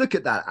 So let's look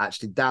at that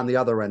actually down the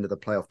other end of the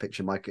playoff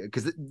picture, Mike,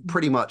 because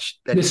pretty much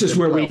this is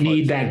where we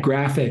need that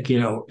graphic.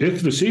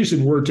 If the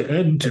season were to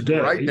end today,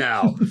 right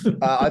now,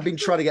 I've been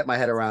trying to get my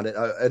head around it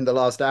in the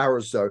last hour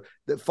or so.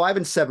 That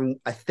 5-7,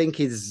 I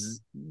think,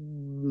 is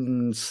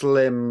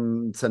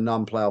slim to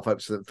none playoff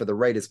hopes for the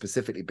Raiders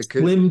specifically,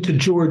 because slim to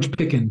George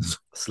Pickens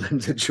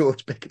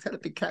had a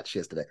big catch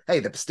yesterday. Hey,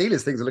 the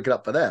Steelers, things are looking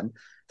up for them.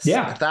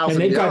 Yeah, and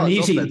they've got an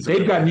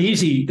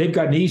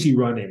easy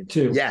run in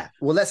too. Yeah,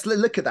 well, let's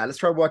look at that. Let's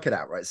try and work it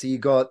out, right? So you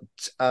got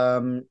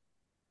Denver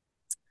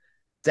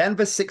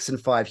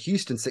 6-5,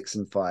 Houston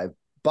 6-5,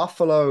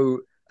 Buffalo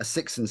a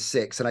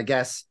 6-6, and I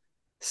guess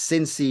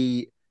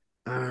Cincy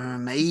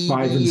maybe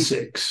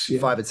 5-6.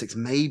 5-6.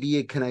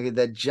 Maybe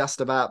they're just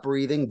about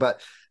breathing,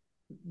 but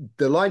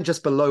the line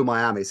just below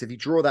Miami. So if you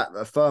draw that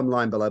a firm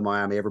line below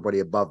Miami, everybody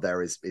above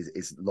there is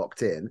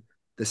locked in.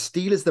 The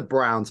Steelers, the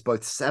Browns,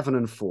 both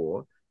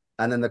 7-4,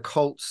 and then the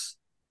Colts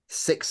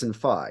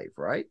 6-5,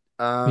 right?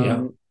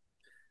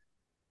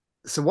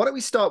 So why don't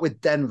we start with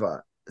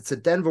Denver? So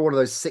Denver, one of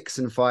those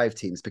 6-5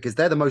 teams, because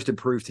they're the most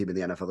improved team in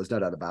the NFL. There's no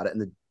doubt about it.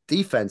 And the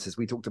defense, as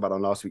we talked about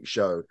on last week's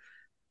show,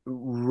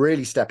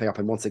 really stepping up,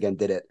 and once again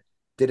did it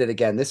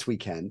again this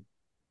weekend.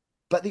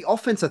 But the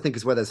offense, I think,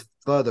 is where there's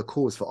further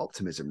cause for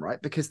optimism,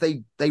 right? Because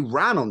they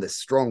ran on this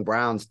strong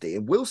Browns D,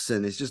 and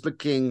Wilson is just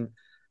looking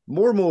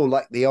more and more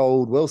like the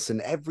old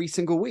Wilson every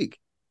single week.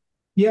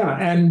 Yeah,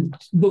 and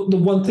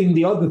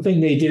the other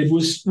thing they did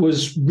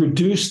was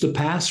reduce the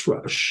pass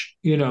rush,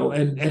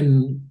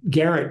 and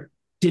Garrett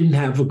didn't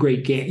have a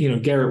great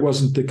game. Garrett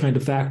wasn't the kind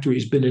of factor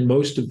he's been in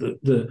most of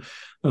the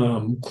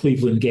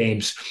Cleveland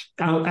games.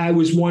 I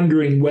was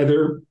wondering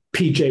whether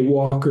PJ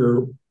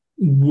Walker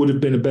would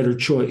have been a better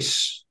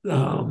choice.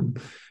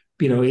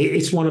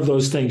 It's one of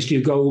those things. Do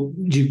you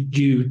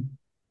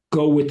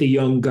go with the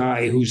young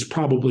guy who's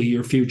probably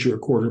your future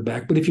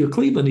quarterback? But if you're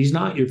Cleveland, he's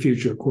not your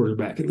future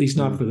quarterback, at least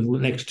not for the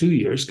next 2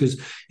 years,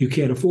 because you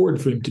can't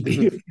afford for him to be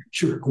your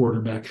future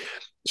quarterback.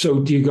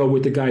 So do you go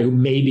with the guy who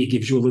maybe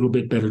gives you a little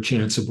bit better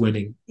chance of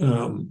winning,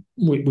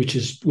 which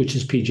is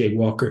PJ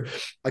Walker?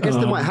 I guess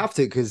they might have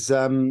to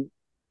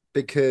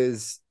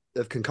because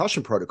of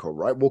concussion protocol,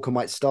 right? Walker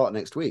might start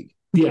next week.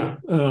 Yeah,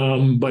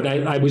 but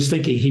I was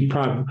thinking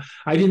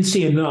I didn't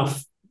see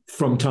enough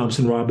from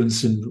Thompson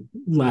Robinson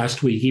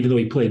last week, even though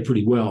he played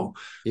pretty well,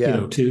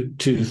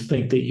 to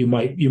think that you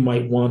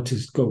might want to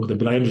go with him.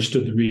 But I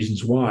understood the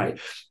reasons why.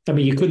 I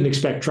mean, you couldn't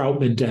expect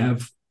Troutman to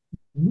have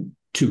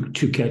two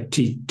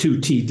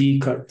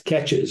TD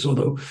catches,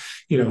 although,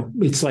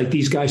 it's like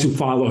these guys who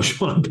follow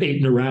Sean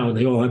Payton around,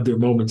 they all have their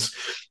moments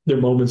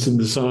in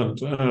the sun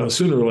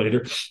sooner or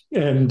later.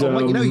 And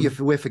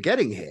we're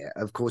forgetting here,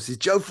 of course, is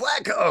Joe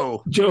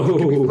Flacco. Joe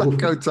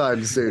Flacco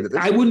time soon.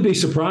 I wouldn't be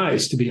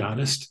surprised, to be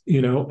honest,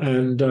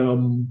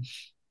 and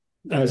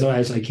as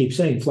I keep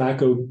saying,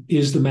 Flacco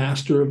is the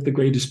master of the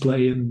greatest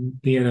play in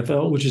the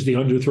NFL, which is the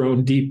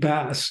underthrown deep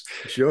pass.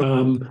 Sure.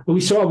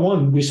 We saw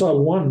one.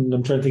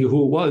 I'm trying to think of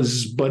who it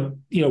was, but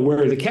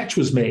where the catch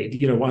was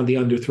made, on the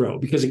underthrow.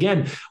 Because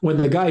again, when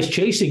the guy's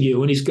chasing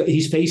you and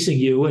he's facing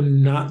you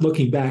and not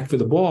looking back for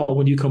the ball,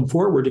 when you come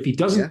forward, if he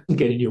doesn't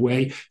get in your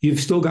way, you've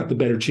still got the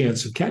better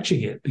chance of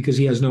catching it because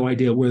he has no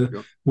idea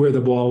where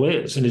the ball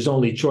is, and his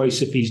only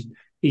choice if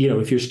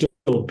you're still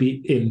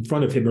be in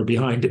front of him or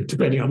behind him,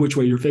 depending on which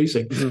way you're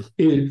facing,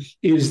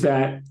 is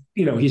that,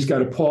 he's got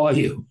to paw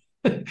you.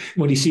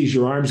 When he sees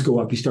your arms go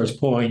up, he starts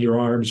pawing your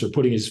arms or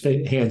putting his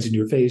hands in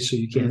your face so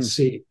you can't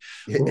see.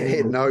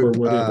 Or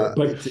whatever.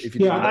 But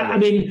I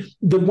mean,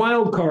 the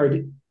wild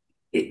card,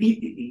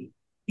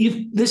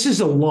 this is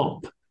a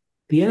lump.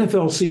 The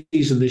NFL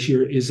season this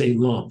year is a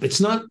lump.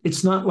 It's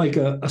not like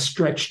a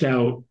stretched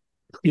out,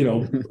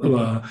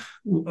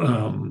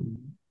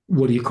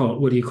 what do you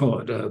call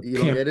it?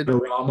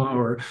 Panorama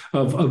or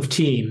of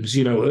teams,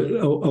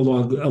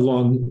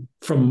 along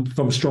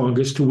from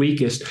strongest to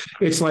weakest.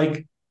 It's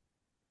like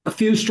a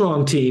few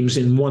strong teams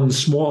in one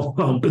small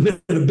lump, and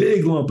then a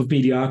big lump of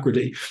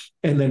mediocrity,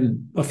 and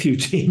then a few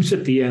teams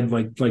at the end,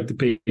 like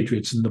the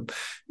Patriots and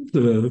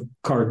the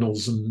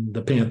Cardinals and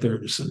the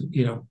Panthers, and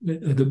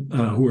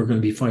who are going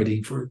to be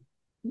fighting for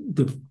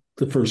the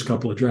first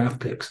couple of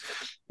draft picks.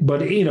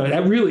 But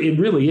it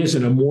really is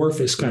an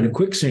amorphous kind of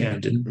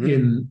quicksand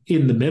in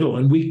the middle,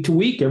 and week to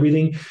week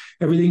everything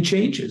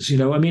changes.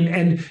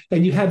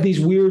 And you have these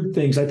weird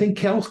things. I think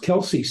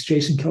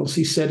Jason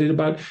Kelsey said it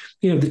about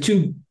the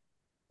two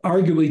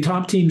arguably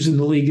top teams in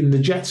the league, and the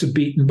Jets have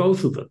beaten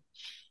both of them.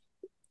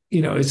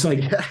 It's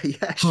like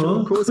sure,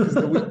 of course, because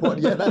the week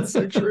one, that's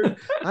so true.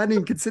 I hadn't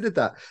even considered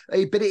that,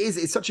 but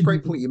it's such a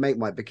great point you make,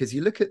 Mike, because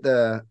you look at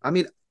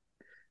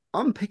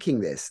unpicking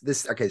this.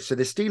 Okay, so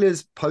the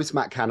Steelers post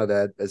Matt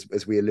Canada,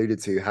 as we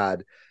alluded to,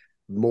 had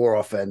more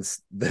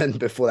offense than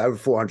before. They had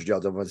 400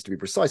 yards of offense, to be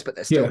precise, but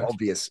there's still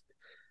obvious,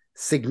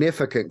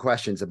 significant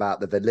questions about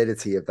the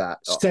validity of that.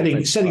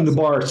 Setting the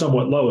bar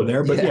somewhat low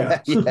there, but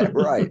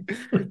right.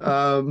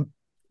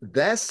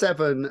 They're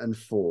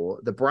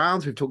 7-4. The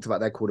Browns, we've talked about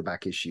their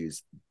quarterback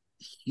issues,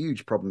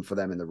 huge problem for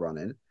them in the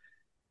run-in.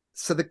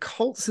 So the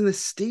Colts and the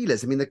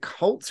Steelers. I mean, the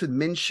Colts with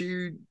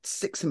Minshew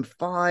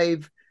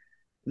 6-5.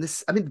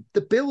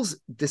 The Bills,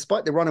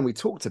 despite the run-in we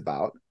talked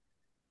about,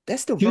 they're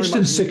still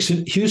Houston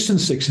 6-5. Houston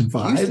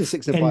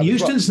 6-5. And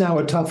Houston's now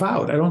a tough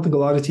out. I don't think a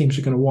lot of teams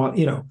are going to want,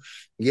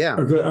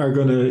 are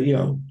going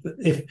to,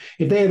 if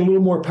they had a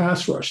little more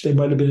pass rush, they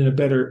might have been in a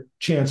better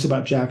chance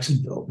about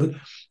Jacksonville. But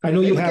I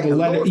know you have a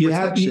lot of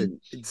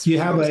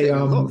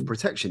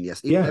protection.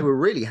 Yes, they were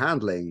really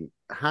handling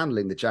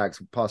the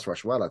Jags pass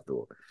rush well, I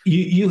thought.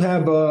 You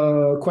have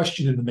a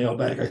question in the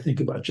mailbag, I think,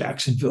 about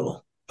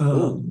Jacksonville.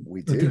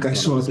 We do. I think I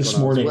saw it this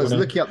morning. I was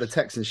looking up the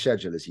Texans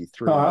schedule as you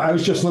threw. I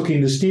was just looking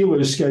at the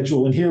Steelers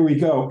schedule, and here we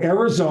go.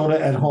 Arizona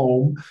at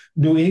home,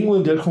 New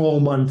England at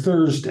home on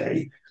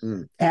Thursday,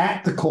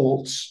 at the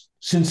Colts,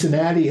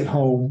 Cincinnati at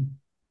home,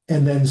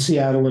 and then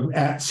Seattle and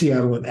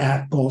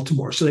at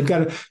Baltimore. So they've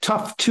got a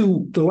tough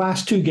the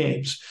last two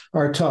games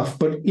are tough.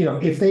 But,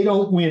 if they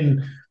don't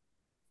win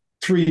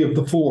 3 of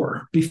the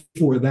 4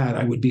 before that,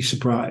 I would be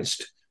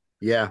surprised.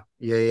 Yeah.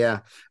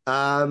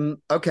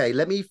 Okay,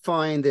 let me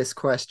find this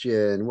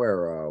question.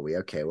 Where are we?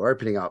 Okay, we're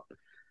opening up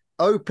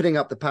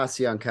the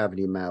Passyunk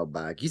Avenue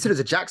mailbag. You said it was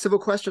a Jacksonville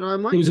question,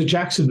 Mike? It was a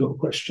Jacksonville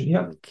question,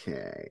 yeah.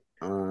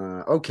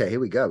 Okay,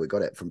 here we go. We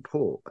got it from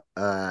Paul.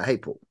 Hey,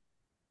 Paul.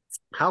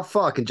 How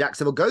far can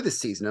Jacksonville go this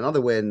season? Another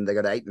win, they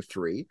got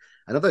 8-3.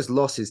 And of those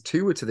losses,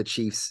 2 were to the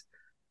Chiefs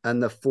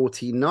and the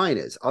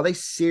 49ers. Are they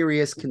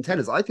serious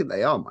contenders? I think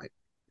they are, Mike.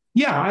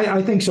 Yeah,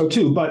 I think so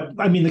too. But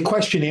I mean, the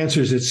question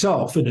answers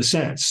itself in a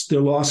sense. Their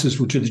losses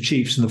were to the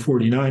Chiefs and the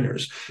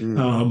 49ers.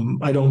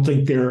 I don't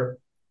think they're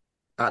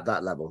at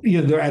that level.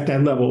 They're at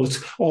that level.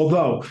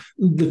 Although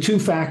the two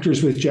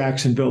factors with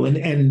Jacksonville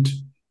and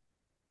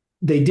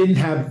they didn't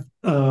have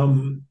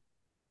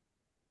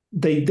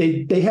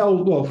they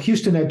held, well,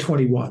 Houston had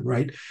 21,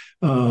 right?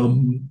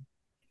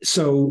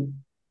 So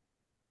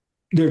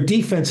their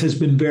defense has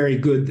been very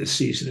good this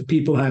season, and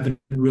people haven't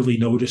really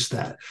noticed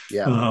that.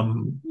 Yeah.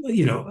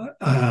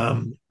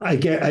 I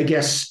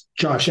guess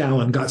Josh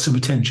Allen got some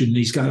attention.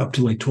 He's got up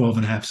to like 12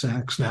 and a half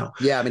sacks now.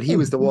 Yeah, I mean, he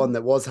was the one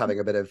that was having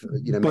a bit of,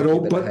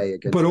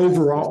 but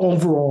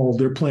overall,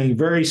 they're playing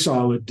very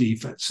solid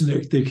defense, and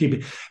they're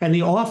keeping. And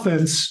the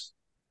offense,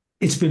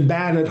 it's been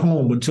bad at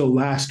home until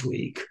last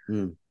week,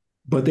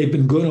 but they've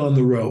been good on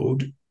the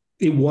road.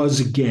 It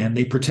was again,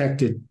 they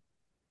protected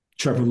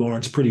Trevor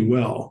Lawrence pretty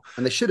well.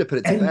 And they should have put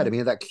it to bed. I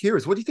mean, that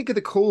curious. What do you think of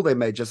the call they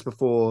made just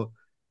before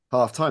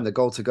halftime, the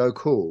goal to go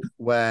call,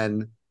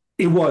 when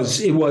it was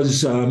a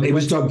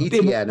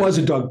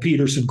Doug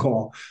Peterson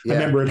call. Yeah. I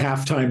remember at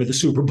halftime of the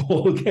Super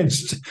Bowl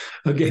against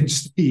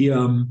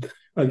the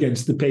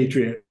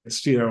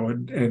Patriots,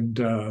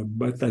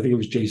 but I think it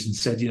was Jason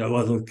said,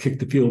 well, they'll kick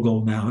the field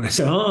goal now. And I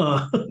said,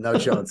 no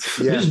chance.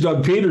 Yeah. This is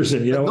Doug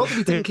Peterson, Not that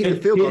he didn't kick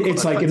the field goal.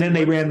 It's like, and then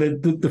they ran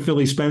the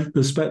Philly special.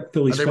 They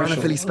ran a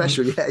Philly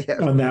special,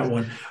 on that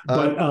one.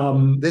 But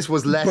this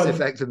was less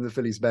effective than the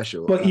Philly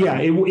special. But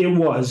it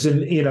was,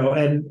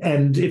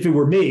 and if it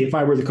were me, if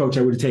I were the coach,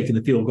 I would have taken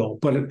the field goal.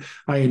 But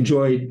I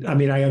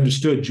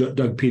understood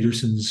Doug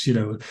Peterson's.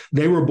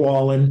 They were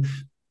balling,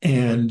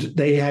 and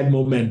they had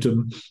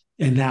momentum.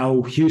 And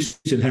now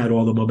Houston had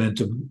all the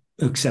momentum,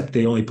 except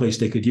the only place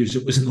they could use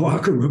it was in the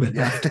locker room at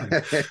that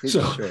time.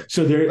 So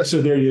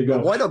there you go.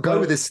 Why not go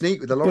with the sneak,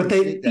 with the long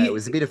sneak there? It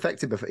was a bit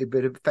effective before. It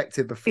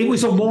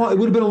would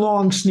have been a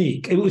long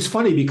sneak. It was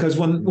funny because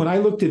when I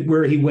looked at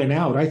where he went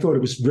out, I thought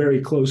it was very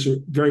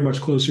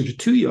much closer to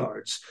 2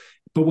 yards.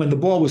 But when the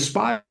ball was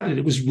spotted,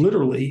 it was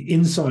literally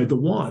inside the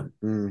one,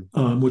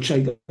 which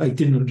I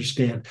didn't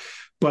understand.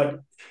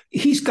 But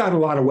he's got a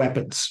lot of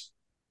weapons,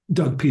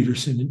 Doug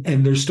Peterson,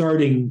 and they're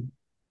starting.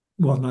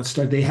 Well, not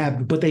start. They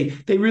have, but they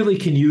really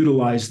can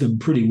utilize them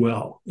pretty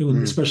well,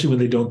 especially when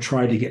they don't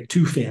try to get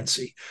too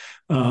fancy.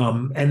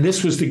 And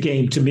this was the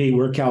game to me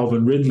where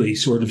Calvin Ridley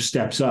sort of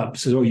steps up,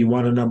 says, "Oh, you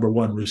want a number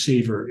one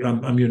receiver?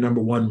 I'm your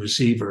number one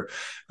receiver."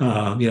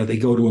 They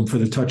go to him for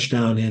the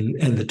touchdown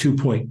and the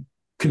 2-point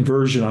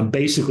conversion on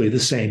basically the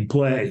same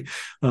play,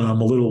 a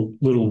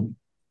little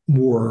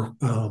more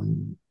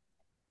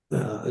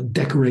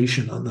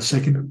decoration on the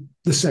second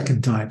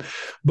time.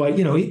 But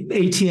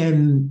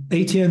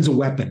ATN's a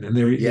weapon, and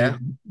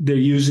they're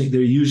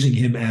using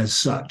him as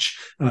such.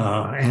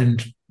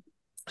 And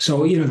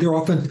so their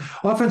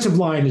offensive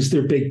line is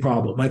their big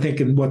problem, I think.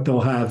 And where they'll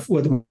have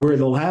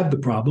the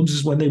problems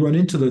is when they run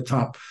into the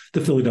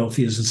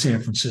Philadelphias and San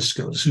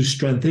Franciscos, whose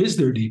strength is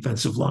their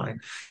defensive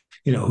line.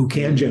 Who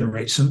can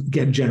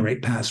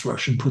generate pass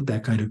rush and put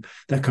that kind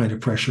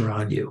of pressure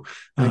on you.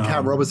 And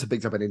Cam Robertson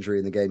picked up an injury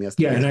in the game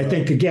yesterday. Yeah, and I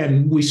think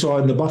again we saw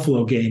in the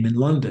Buffalo game in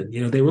London.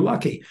 They were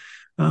lucky.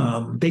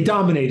 They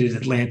dominated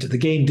Atlanta. The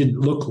game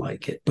didn't look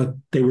like it, but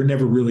they were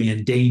never really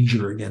in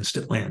danger against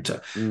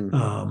Atlanta.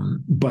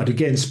 But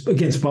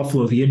against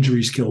Buffalo, the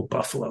injuries killed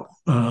Buffalo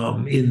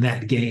in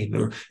that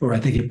game, or I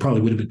think it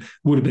probably would have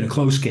been a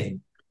close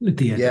game at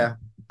the end. Yeah.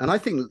 And I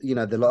think,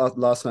 the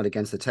last night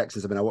against the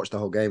Texans, I watched the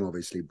whole game,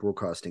 obviously,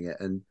 broadcasting it,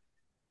 and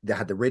they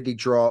had the Ridley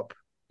drop,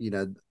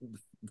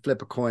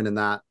 flip a coin and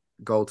that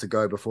goal to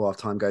go before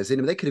halftime goes in.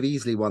 I mean, they could have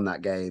easily won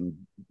that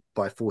game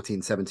by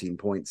 14, 17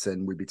 points,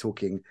 and we'd be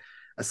talking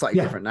a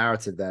slightly different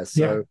narrative there.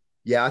 So,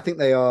 I think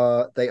they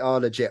are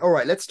legit. All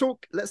right, let's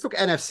talk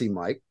NFC,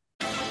 Mike.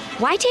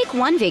 Why take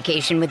one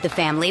vacation with the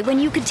family when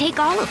you could take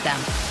all of them?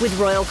 With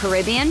Royal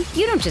Caribbean,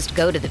 you don't just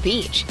go to the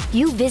beach.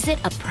 You visit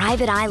a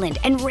private island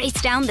and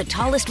race down the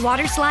tallest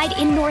water slide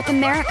in North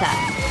America.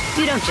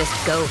 You don't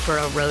just go for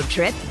a road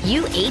trip.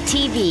 You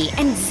ATV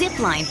and zip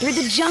line through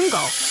the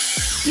jungle.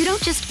 You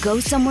don't just go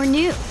somewhere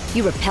new.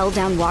 You rappel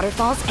down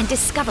waterfalls and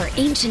discover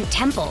ancient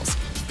temples.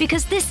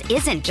 Because this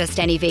isn't just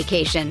any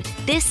vacation.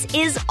 This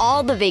is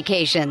all the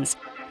vacations.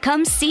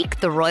 Come seek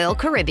the Royal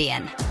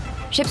Caribbean.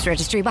 Ships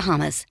Registry,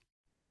 Bahamas.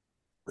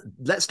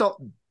 Let's start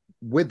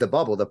with the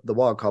bubble, the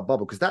wildcard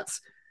bubble, because that's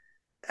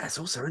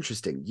also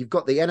interesting. You've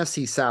got the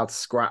NFC South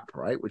scrap,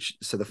 right?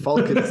 So the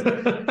Falcons,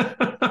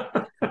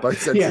 both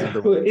senses of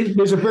the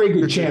there's a very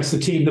good chance the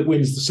team that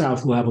wins the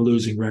South will have a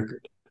losing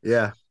record.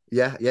 Yeah.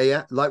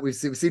 Like we've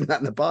seen that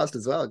in the past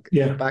as well.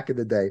 Yeah, back in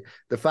the day,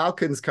 the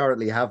Falcons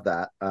currently have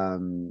that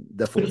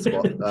the fourth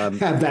spot.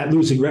 Have that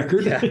losing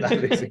record. Yeah,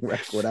 that losing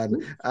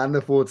record and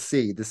the fourth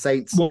seed. The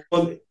Saints. Well,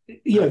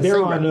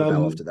 they're on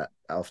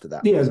after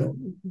that. Yeah,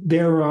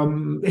 they're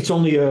it's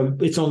only a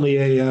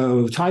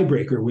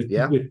tiebreaker with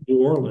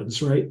New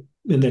Orleans, right?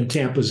 And then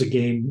Tampa's a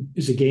game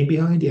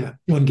behind. Yeah,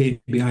 one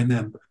game behind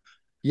them.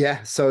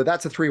 Yeah, so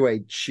that's a 3-way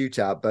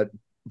shootout, but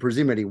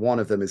presumably one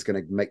of them is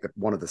going to make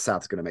one of the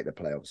South's going to make the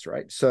playoffs,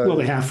 right? So well,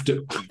 they have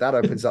to. That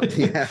opens up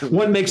the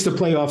one makes the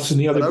playoffs and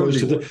the other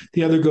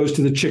goes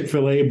to the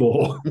Chick-fil-A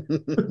bowl.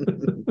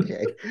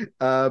 Okay.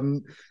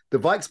 The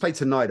Vikes play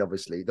tonight,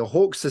 obviously. The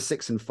Hawks are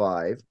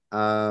 6-5.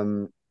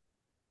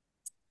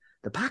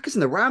 The Packers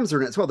and the Rams are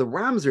in it as well. The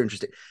Rams are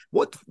interesting.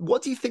 What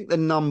do you think the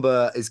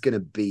number is going to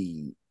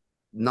be?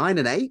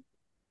 9-8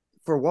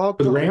 for a wild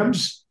card? The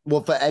Rams?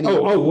 Well, for any.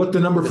 What the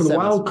number for the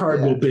wild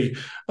card will be?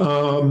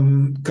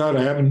 God,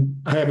 I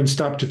haven't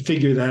stopped to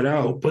figure that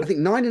out. But I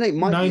think 9-8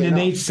 might.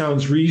 9-8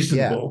 sounds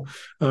reasonable.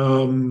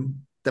 Yeah.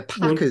 The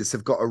Packers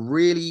have got a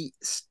really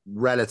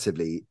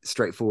relatively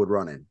straightforward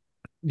run-in.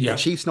 Yeah. The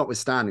Chiefs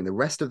notwithstanding, the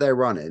rest of their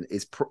run-in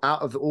is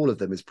out of all of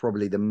them is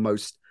probably the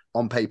most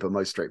on paper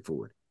most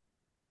straightforward.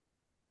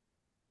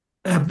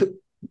 And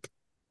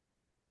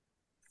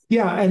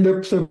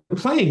they're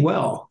playing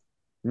well.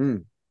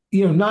 Mm.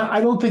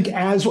 I think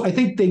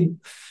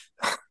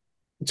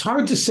it's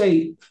hard to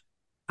say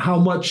how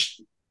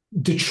much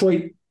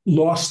Detroit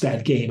lost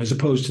that game as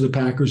opposed to the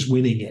Packers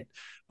winning it.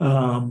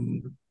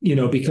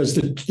 Because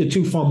the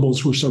two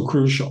fumbles were so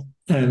crucial.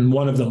 And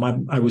one of them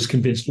I was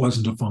convinced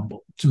wasn't a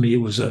fumble. To me, it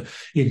was an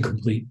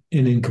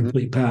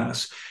incomplete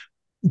pass.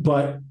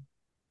 But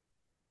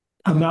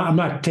I'm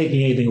not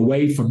taking anything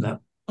away from them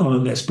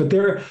on this. But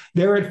they're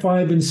at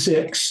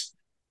 5-6.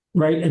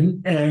 Right.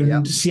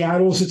 And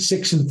Seattle's at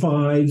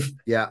 6-5.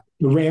 Yeah.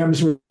 The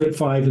Rams are at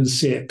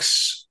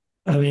 5-6.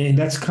 I mean,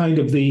 that's kind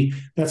of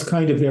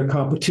their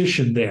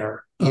competition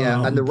there.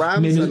 Yeah. And the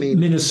Rams,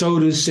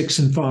 Minnesota's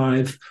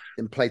 6-5.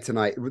 In play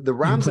tonight. The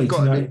Rams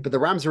but the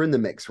Rams are in the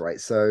mix, right?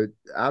 So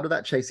out of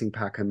that chasing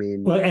pack, and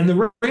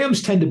the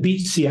Rams tend to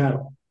beat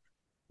Seattle.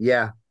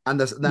 Yeah. And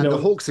the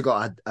Hawks have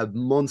got a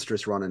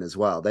monstrous run in as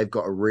well. They've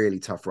got a really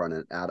tough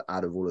run out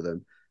of all of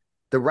them.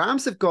 The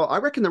Rams I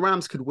reckon the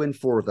Rams could win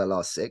 4 of their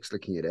last 6,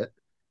 looking at it.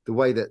 The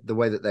way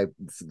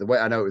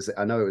I know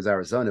it was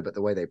Arizona, but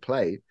the way they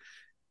played,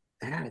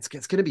 it's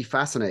going to be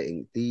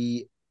fascinating.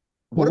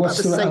 What about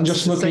the Saints?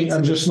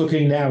 I'm just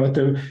looking now at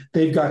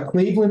they've got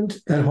Cleveland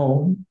at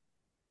home,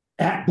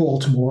 at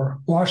Baltimore,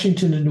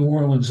 Washington and New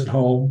Orleans at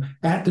home,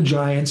 at the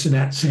Giants and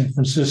at San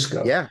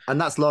Francisco. Yeah,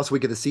 and that's last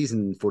week of the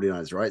season,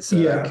 49ers, right? So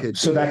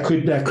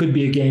that could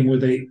be a game where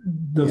the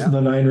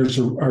Niners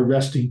are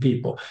resting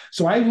people.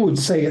 So I would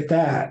say at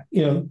that,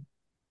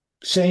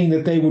 saying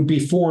that they would be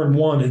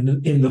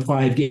 4-1 in the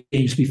 5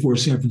 games before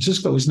San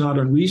Francisco is not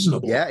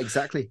unreasonable. Yeah,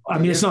 exactly. I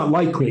mean, it's not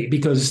likely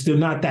because they're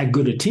not that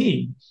good a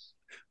team.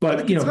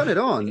 But turn it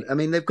on. I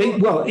mean, they've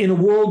got in a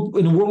world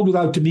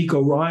without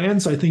DeMeco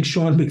Ryans, I think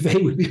Sean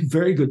McVay would be a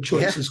very good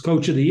choice as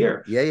coach of the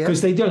year. Yeah, because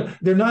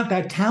they're not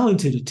that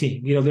talented a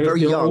team. They're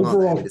very young.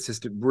 Overall, it's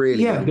just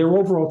really young. Their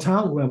overall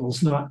talent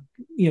level's not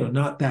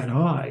that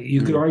high.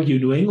 You could argue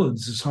New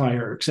England's is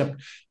higher,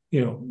 except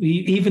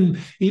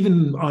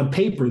even on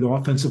paper the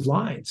offensive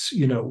lines.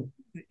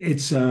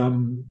 It's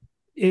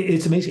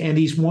amazing, and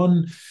he's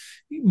won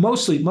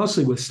mostly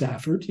with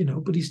Stafford.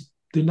 But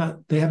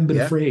they haven't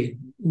been afraid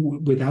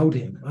without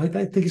him. I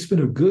think it's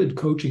been a good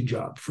coaching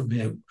job from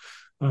him.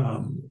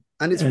 And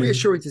it's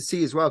reassuring to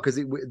see as well, because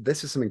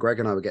this is something Greg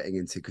and I were getting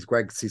into, because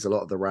Greg sees a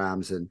lot of the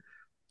Rams and,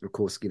 of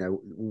course,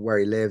 where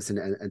he lives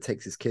and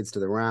takes his kids to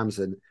the Rams.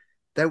 And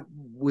there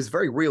was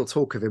very real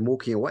talk of him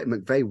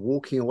McVay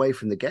walking away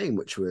from the game,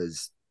 which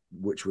was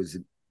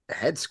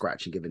head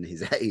scratching given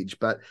his age.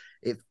 But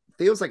it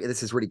feels like this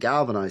has really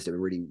galvanized him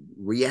and really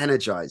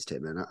re-energized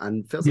him,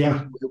 and feels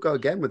like he'll go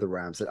again with the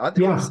Rams. I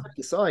think he'll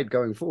decide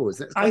going forward.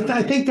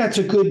 I think that's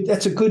a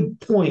good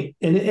point,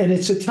 and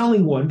it's a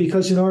telling one,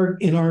 because in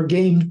our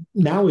game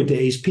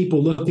nowadays,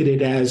 people look at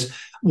it as,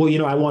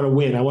 well, I want to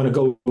win, I want to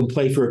go and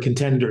play for a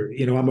contender.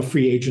 I'm a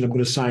free agent, I'm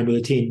going to sign with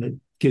a team that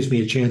gives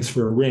me a chance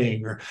for a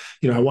ring, or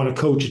I want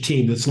to coach a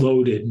team that's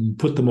loaded and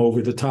put them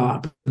over the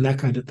top and that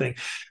kind of thing.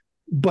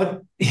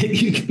 But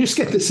you just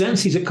get the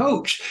sense he's a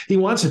coach. He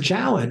wants a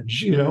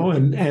challenge,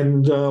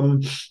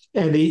 and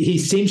he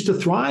seems to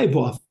thrive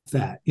off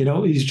that.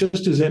 He's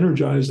just as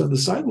energized on the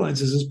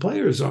sidelines as his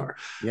players are.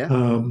 Yeah.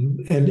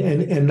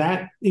 And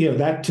that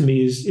that to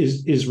me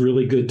is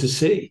really good to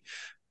see.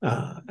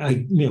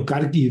 You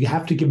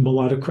have to give him a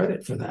lot of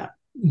credit for that.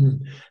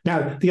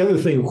 Now, the other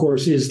thing, of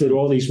course, is that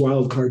all these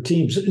wild card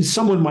teams,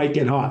 someone might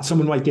get hot,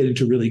 someone might get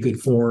into really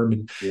good form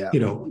and,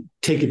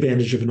 take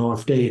advantage of an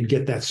off day and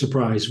get that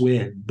surprise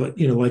win. But,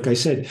 like I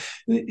said,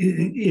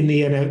 in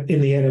the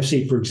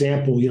NFC, for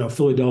example,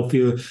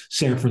 Philadelphia,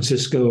 San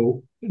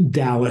Francisco,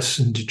 Dallas,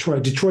 and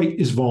Detroit. Detroit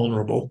is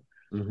vulnerable.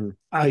 Mm-hmm.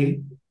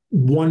 I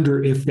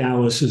wonder if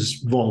Dallas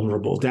is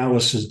vulnerable.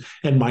 Dallas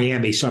and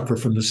Miami suffer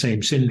from the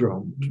same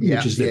syndrome,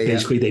 which is that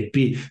basically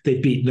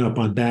they've beaten up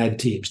on bad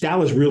teams.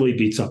 Dallas really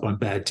beats up on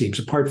bad teams.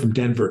 Apart from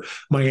Denver,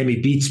 Miami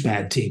beats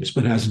bad teams,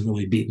 but hasn't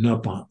really beaten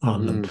up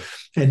on them.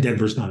 And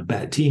Denver's not a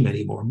bad team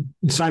anymore.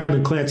 And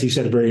Simon Clancy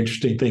said a very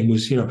interesting thing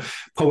was,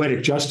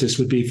 poetic justice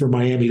would be for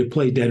Miami to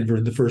play Denver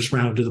in the first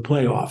round of the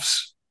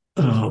playoffs.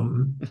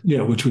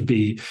 which would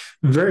be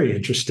very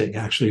interesting,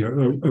 actually, a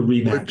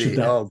rematch of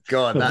that. Oh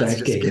God, that's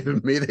just game.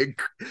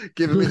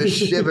 giving me the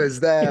shivers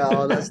there.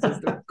 Oh, that's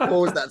just, of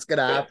course that's going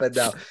to happen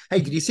now.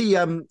 Hey, did you see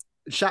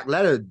Shaq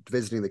Leonard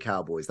visiting the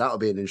Cowboys? That would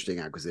be an interesting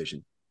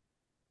acquisition.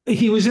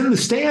 He was in the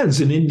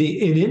stands in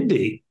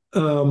Indy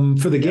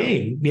for the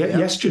game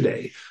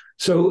yesterday.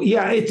 So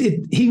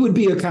he would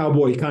be a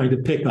Cowboy kind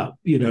of pickup,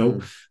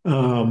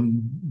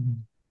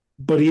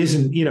 but he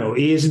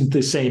isn't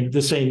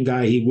the same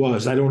guy he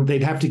was.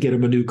 They'd have to get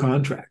him a new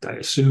contract, I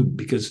assume,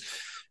 he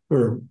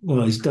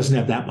doesn't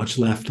have that much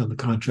left on the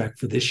contract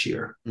for this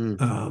year.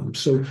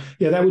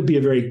 That would be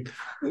a very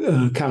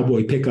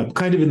Cowboy pickup,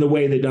 kind of in the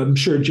way that I'm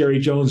sure Jerry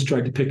Jones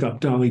tried to pick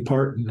up Dolly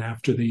Parton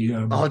after the.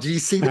 Do you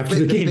see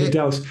the game in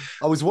Dallas?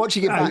 I was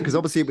watching it back because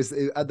obviously it was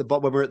at the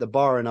when we were at the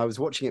bar, and I was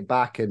watching it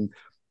back and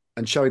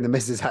showing the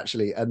missus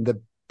actually, and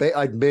the bit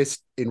I'd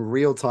missed in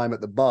real time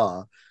at the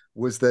bar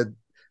was the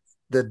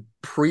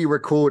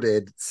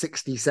pre-recorded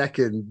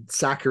 60-second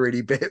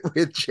Saccharini bit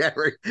with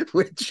Jerry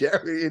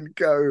and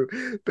Co.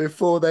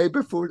 before.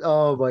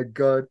 Oh my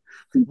God,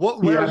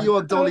 where are you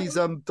on Dolly's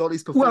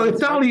performance? Well,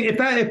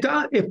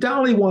 if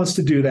Dolly wants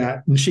to do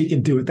that and she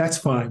can do it, that's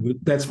fine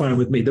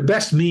with me. The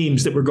best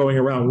memes that were going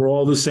around were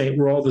all the same.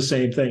 We're all the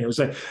same thing. It was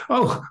like,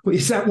 oh,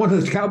 is that one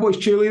of the Cowboys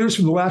cheerleaders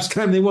from the last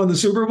time they won the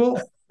Super Bowl?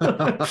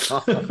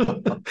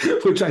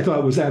 Which I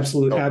thought was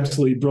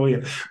absolutely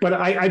brilliant. But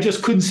I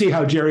just couldn't see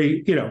how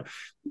Jerry,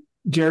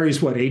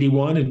 Jerry's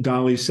 81 and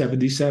Dolly's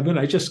 77.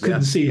 I just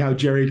couldn't see how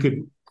Jerry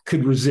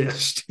could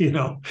resist,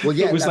 Well,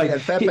 yeah, it was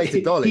fair play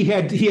to Dolly. He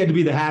had to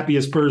be the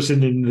happiest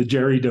person in the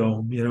Jerry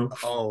Dome,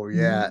 Oh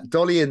yeah,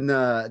 Dolly in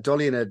a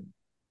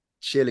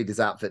cheerleader's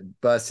outfit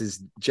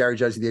versus Jerry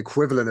Jones, the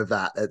equivalent of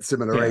that at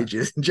similar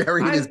ages.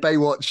 Jerry in his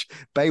Baywatch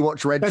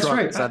red that's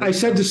trunks. Right. I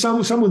said to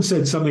someone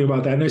said something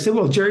about that, and I said,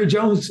 well, Jerry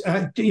Jones,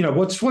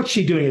 what's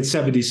she doing at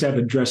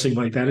 77 dressing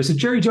like that? I said,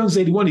 Jerry Jones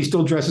 81, he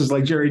still dresses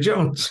like Jerry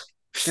Jones.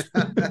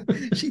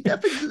 She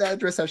definitely let her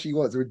dress how she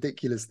wants. A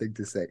ridiculous thing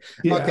to say.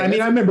 Yeah,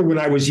 okay, I remember when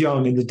I was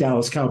young and the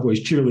Dallas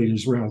Cowboys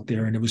cheerleaders were out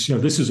there, and it was,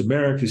 this is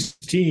America's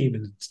team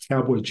and it's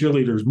Cowboy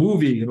cheerleaders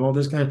movie and all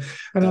this kind of.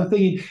 And I'm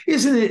thinking,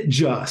 isn't it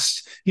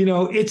just?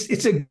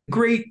 It's a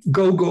great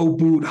go-go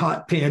boot,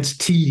 hot pants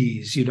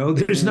tease.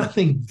 There's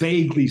nothing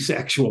vaguely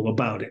sexual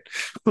about it.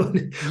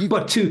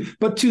 but to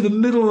the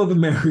middle of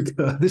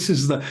America, this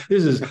is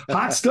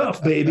hot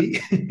stuff,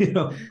 baby.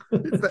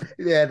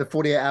 The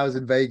 48 hours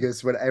in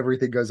Vegas when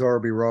everything goes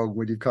horribly wrong,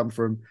 when you come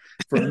from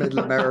middle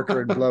America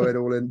and blow it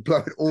all in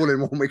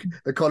 1 week,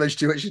 the college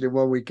tuition in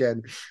 1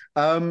 weekend.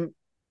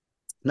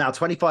 Now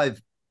 25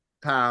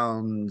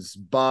 pounds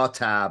bar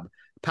tab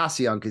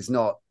Passyunk is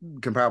not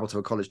comparable to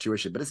a college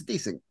tuition, but it's a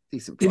decent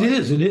price.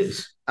 It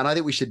is. And I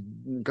think we should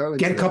go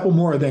get a couple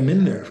more of them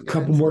in there, a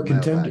couple more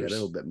contenders. A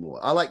little bit more.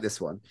 I like this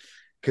one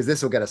because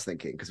this will get us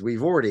thinking, because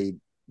we've already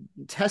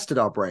tested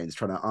our brains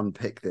trying to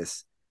unpick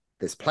this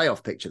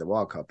playoff picture, the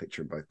wildcard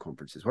picture in both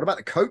conferences. What about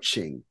the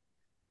coaching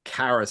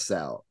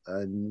carousel?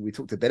 And we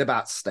talked a bit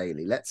about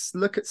Staley. Let's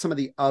look at some of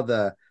the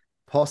other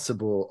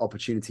possible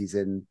opportunities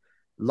in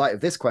light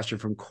of this question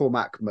from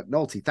Cormac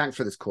McNulty. Thanks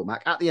for this,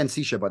 Cormac. At the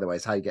NC Show, by the way,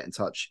 is how you get in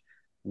touch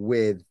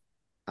with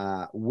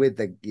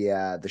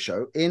the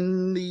show.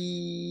 In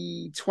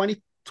the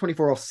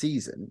 2024 off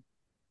season,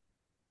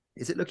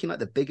 is it looking like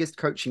the biggest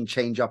coaching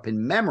change up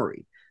in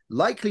memory?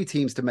 Likely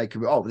teams to make a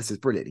move. Oh, this is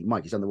brilliant.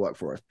 Mike, he's done the work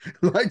for us.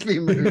 Likely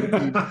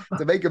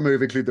to make a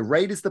move include the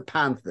Raiders, the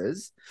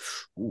Panthers.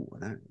 Ooh,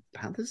 no,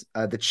 Panthers?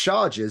 The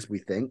Chargers, we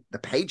think. The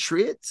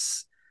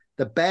Patriots,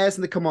 the Bears,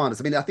 and the Commanders.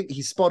 I think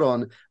he's spot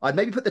on. I'd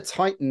maybe put the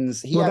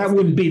Titans. That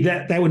wouldn't be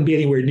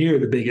anywhere near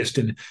the biggest.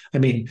 And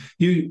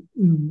you,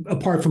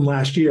 apart from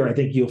last year, I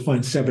think you'll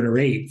find 7 or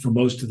 8 for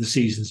most of the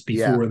seasons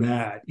before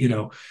that.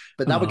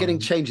 But now we're getting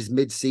changes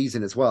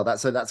mid-season as well.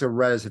 That's a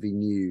relatively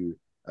new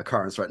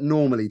occurrence, right?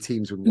 Normally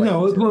teams would wait.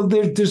 No, well,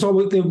 there's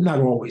always, not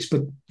always,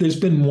 but there's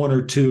been 1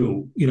 or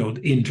 2,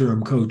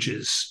 interim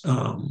coaches.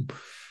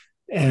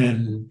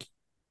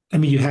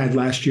 And you had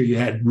last year, you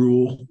had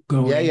Rule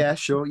going. Yeah,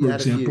 sure. You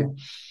had example.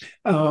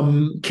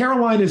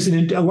 Carolina's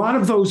a lot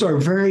of those are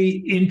very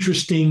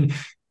interesting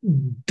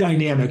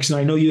dynamics. And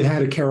I know you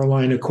had a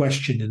Carolina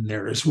question in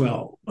there as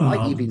well.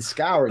 Mike, you've been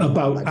scouring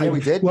about. We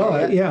did.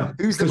 Well, yeah.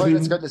 Who's the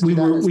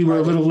we were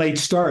a little late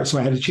start, so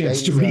I had a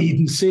chance to read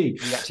and see.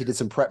 We actually did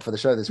some prep for the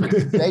show this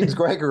week. James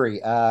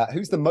Gregory,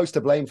 who's the most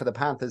to blame for the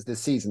Panthers this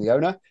season? The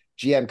owner,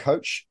 GM,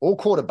 coach, or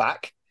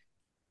quarterback?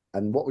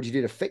 And what would you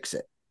do to fix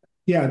it?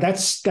 Yeah,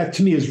 that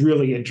to me is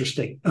really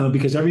interesting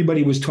because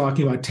everybody was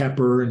talking about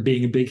Tepper and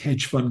being a big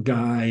hedge fund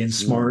guy and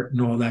smart and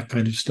all that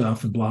kind of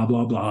stuff and blah,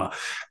 blah, blah.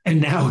 And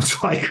now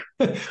it's like,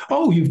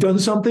 oh, you've done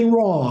something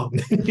wrong.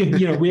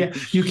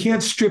 You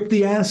can't strip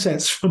the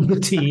assets from the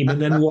team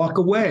and then walk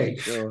away.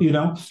 Sure.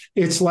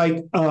 It's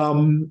like,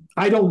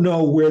 I don't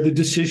know where the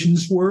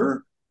decisions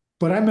were,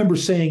 but I remember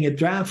saying at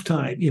draft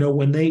time,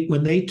 when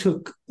they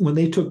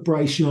took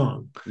Bryce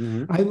Young,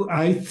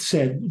 I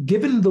said,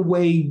 given the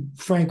way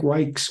Frank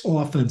Reich's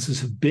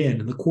offenses have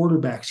been and the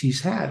quarterbacks he's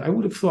had, I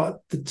would have thought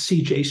that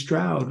C.J.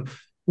 Stroud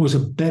was a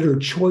better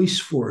choice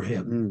for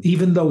him,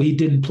 even though he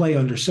didn't play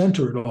under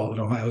center at all at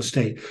Ohio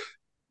State.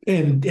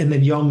 And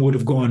then Young would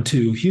have gone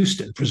to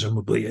Houston,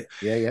 presumably.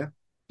 Yeah.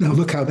 Now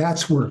look how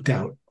that's worked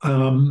out.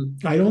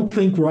 I don't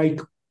think Reich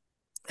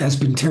has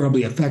been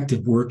terribly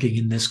effective working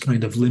in this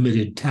kind of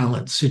limited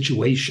talent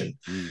situation.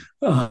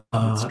 Stroud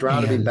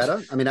have been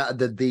better. I mean, I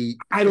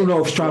don't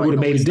know if Stroud would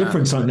have made a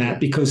difference on that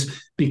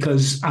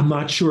because I'm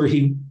not sure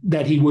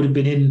that he would have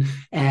been in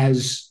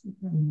as,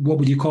 what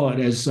would you call it,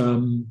 as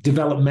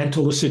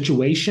developmental a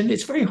situation.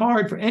 It's very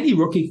hard for any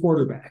rookie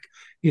quarterback,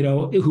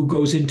 who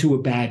goes into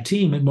a bad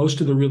team, and most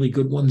of the really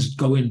good ones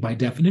go in by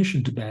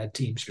definition to bad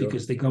teams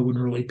because they go in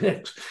early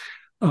picks.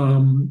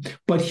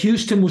 But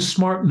Houston was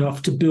smart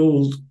enough to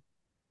build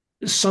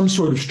some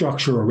sort of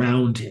structure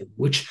around him,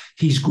 which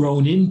he's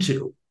grown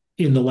into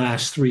in the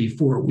last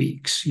 3-4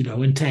 weeks,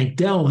 and Tank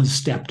Dell has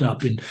stepped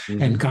up and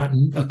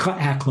gotten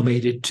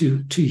acclimated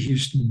to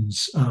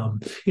Houston's.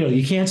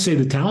 You can't say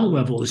the talent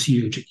level is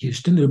huge at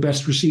Houston. Their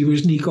best receiver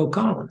is Nico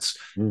Collins,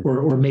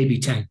 or maybe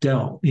Tank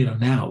Dell,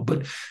 now.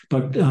 But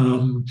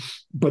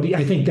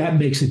I think that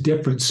makes a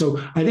difference.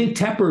 So I think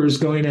Tepper is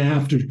going to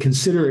have to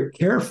consider it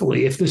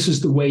carefully if this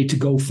is the way to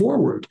go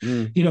forward.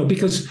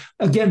 Because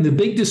again, the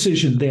big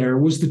decision there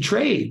was the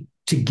trade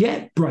to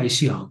get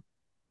Bryce Young.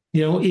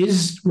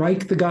 Is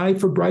Reich the guy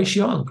for Bryce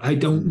Young? I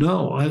don't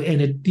know.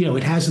 And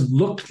it hasn't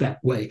looked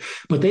that way.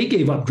 But they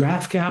gave up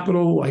draft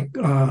capital like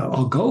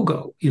a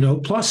go-go,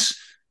 plus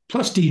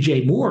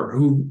DJ Moore,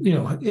 who,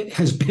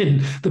 has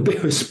been the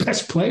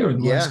best player in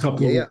the last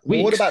couple of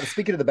weeks. Well,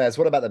 speaking of the Bears,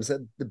 what about them?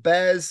 So the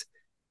Bears,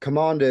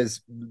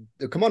 Commanders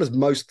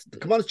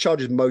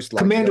charges most likely.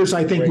 Commanders,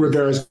 I think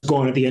Rivera's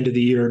gone at the end of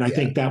the year. And I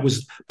think that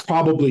was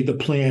probably the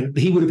plan.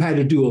 He would have had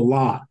to do a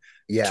lot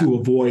to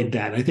avoid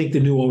that. I think the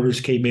new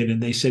owners came in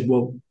and they said,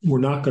 well, we're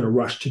not going to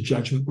rush to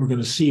judgment. We're going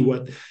to see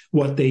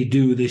what they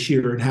do this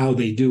year and how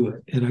they do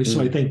it. And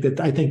so I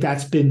think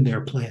that's been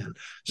their plan.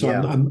 So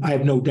I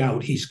have no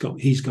doubt he's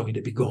going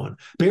to be gone.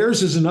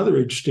 Bears is another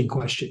interesting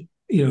question.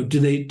 Do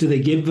they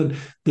give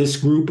this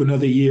group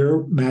another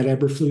year, Matt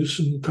Eberflus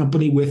and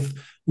company with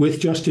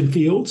Justin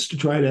Fields to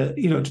try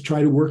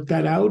to work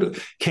that out?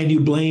 Can you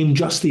blame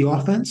just the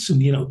offense and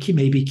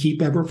maybe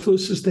keep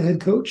Eberflus as the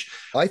head coach?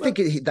 I think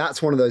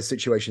that's one of those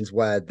situations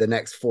where the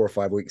next 4 or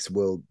 5 weeks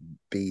will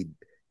be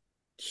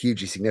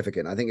hugely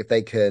significant. I think if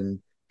they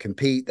can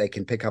compete, they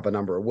can pick up a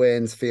number of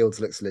wins. Fields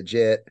looks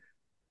legit.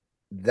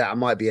 That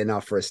might be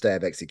enough for a stay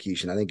of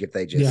execution. I think if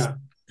they just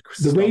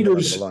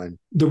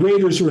The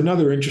Raiders are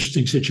another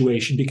interesting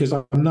situation because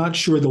I'm not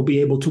sure they'll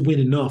be able to win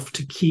enough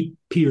to keep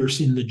Pierce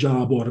in the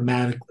job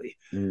automatically.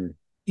 And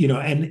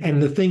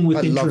the thing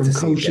with interim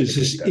coaches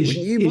is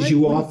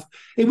you off.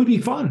 It would be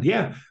fun,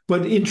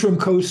 but interim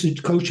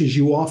coaches,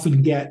 you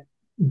often get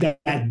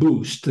that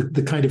boost,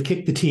 the kind of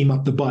kick the team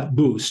up the butt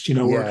boost,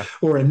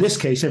 or in this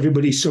case,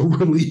 everybody's so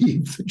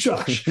relieved that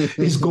Josh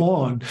is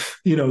gone,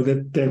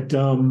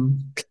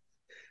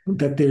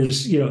 that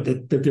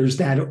there's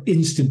that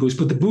instant boost,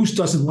 but the boost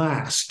doesn't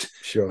last.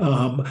 Sure.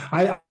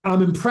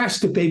 I'm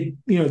impressed that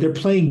they're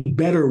playing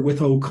better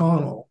with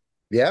O'Connell.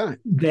 Than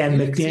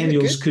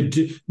McDaniels could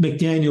do.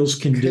 McDaniels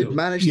can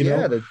manage,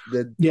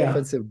 the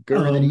offensive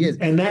guru that he is,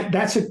 and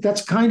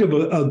that's kind of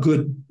a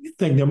good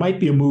thing. There might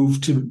be a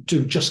move to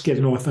just get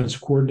an offensive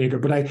coordinator,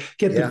 but I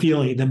get the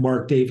feeling that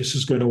Mark Davis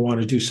is going to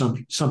want to do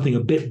something a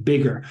bit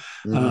bigger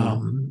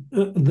than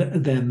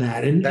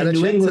that. And Belichick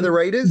New England, to the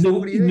Raiders.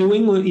 New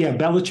England,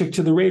 Belichick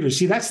to the Raiders.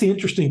 See, that's the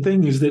interesting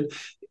thing is that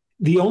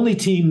the only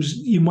teams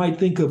you might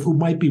think of who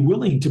might be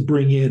willing to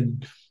bring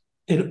in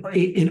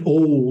an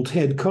old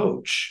head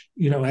coach,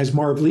 as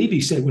Marv Levy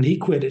said when he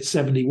quit at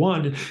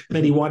 71,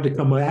 then he wanted to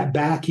come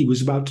back. He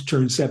was about to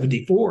turn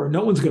 74.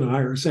 No one's going to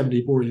hire a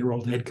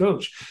 74-year-old head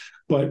coach.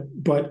 But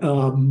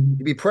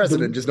he'd be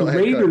president, just not head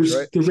Raiders. Coach,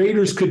 right? The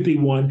Raiders could be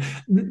one.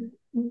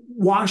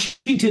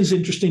 Washington's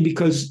interesting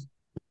because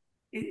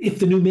if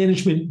the new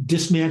management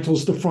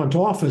dismantles the front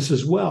office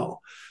as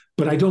well,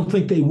 but I don't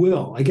think they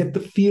will. I get the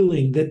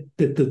feeling that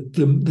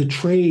the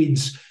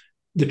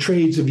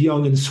trades of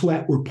Young and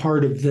Sweat were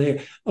part of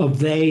the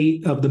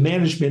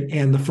management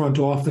and the front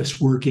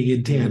office working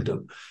in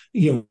tandem.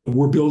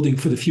 We're building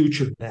for the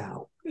future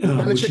now.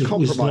 Belichick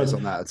compromise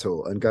on that at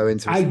all and go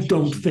into? I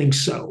don't think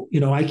so.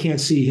 I can't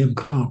see him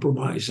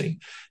compromising.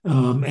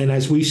 And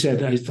as we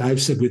said,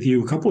 I've said with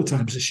you a couple of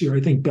times this year,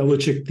 I think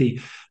Belichick,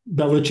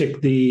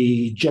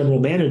 the general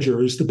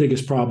manager, is the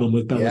biggest problem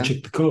with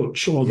Belichick, the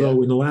coach.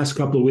 Although in the last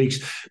couple of weeks,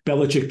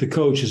 Belichick, the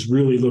coach, has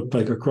really looked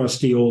like a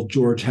crusty old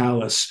George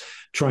Halas,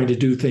 trying to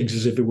do things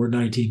as if it were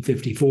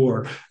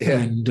 1954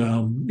 and,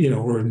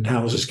 or in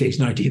Hallis's case,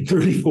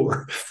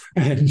 1934.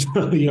 And,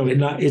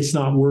 it's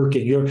not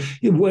working.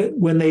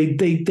 When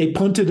they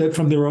punted it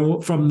from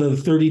the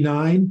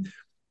 39,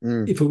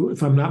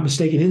 if I'm not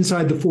mistaken,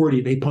 inside the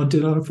 40, they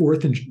punted on a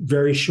fourth and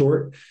very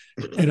short.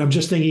 And I'm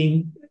just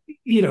thinking,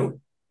 you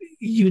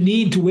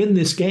need to win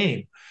this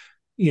game.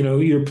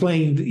 You're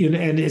playing,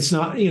 and it's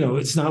not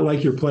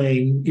like you're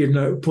playing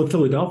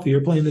Philadelphia,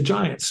 you're playing the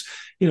Giants.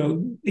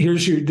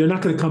 they're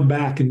not going to come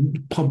back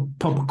and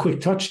pump a quick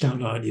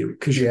touchdown on you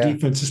because your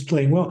defense is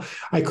playing well.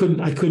 I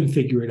couldn't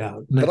figure it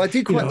out. But I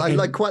do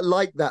quite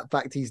like that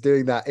fact he's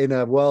doing that in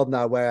a world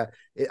now where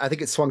I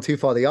think it's swung too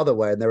far the other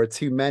way, and there are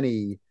too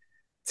many.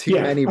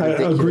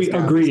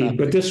 Agreed.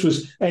 But this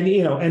was,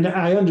 and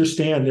I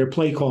understand their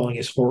play calling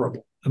is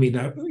horrible. I mean,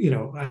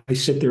 I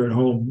sit there at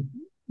home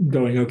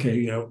going,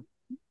 okay,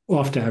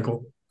 off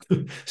tackle,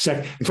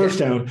 first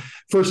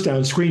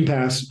down, screen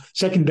pass,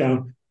 second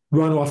down,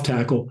 run off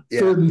tackle,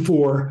 third and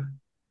 4.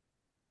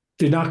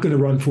 They're not going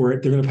to run for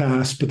it. They're going to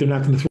pass, but they're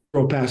not going to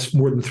throw a pass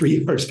more than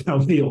 3 yards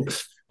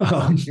downfield.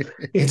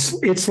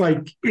 It's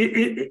like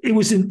it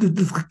was in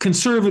the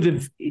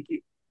conservative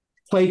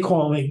play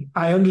calling.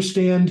 I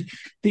understand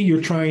that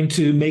you're trying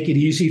to make it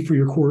easy for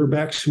your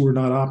quarterbacks who are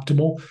not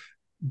optimal,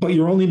 but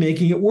you're only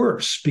making it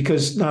worse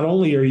because not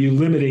only are you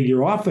limiting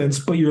your offense,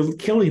 but you're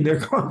killing their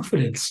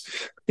confidence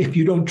if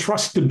you don't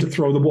trust them to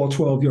throw the ball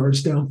 12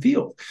 yards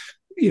downfield.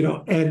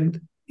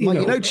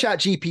 Chat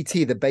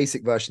GPT, the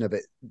basic version of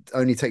it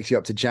only takes you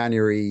up to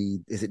January.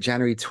 Is it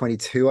January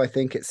 22? I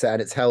think it said,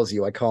 and it tells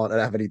you I don't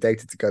have any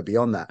data to go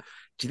beyond that.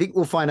 Do you think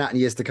we'll find out in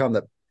years to come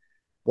that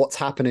what's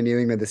happened in New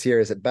England this year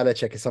is that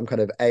Belichick is some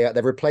kind of AI?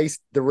 They've replaced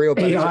the real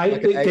Belichick. AI.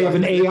 They have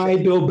an AI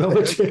Bill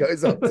Belichick.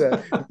 Goes up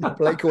to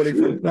play calling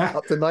from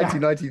up to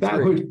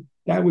 1993.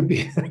 That would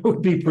be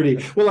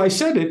pretty. Well, I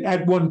said it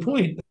at one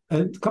point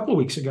a couple of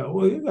weeks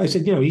ago. I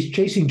said, he's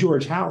chasing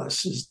George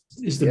Halas is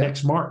the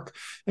next mark,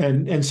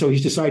 and so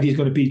he's decided he's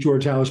going to beat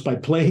George Halas by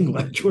playing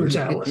like George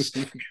Halas.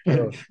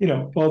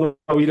 Although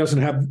he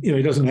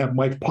doesn't have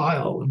Mike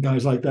Pyle and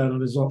guys like that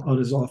on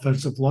his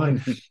offensive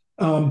line.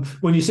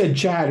 When you said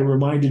Chad, it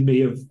reminded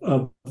me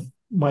of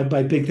my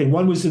big thing.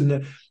 One was in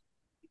the,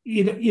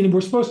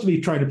 we're supposed to be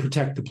trying to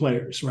protect the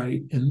players,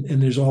 right? And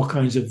there's all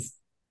kinds of,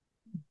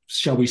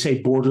 shall we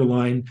say,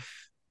 borderline,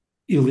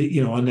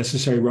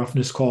 unnecessary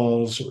roughness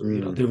calls,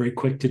 or they're very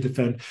quick to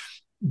defend.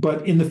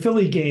 But in the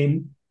Philly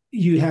game,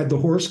 you had the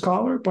horse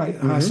collar by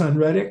Hassan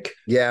Reddick,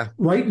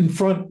 right in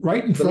front of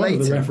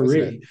the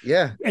referee,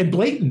 and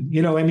blatant.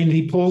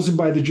 He pulls him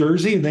by the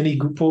jersey, and then he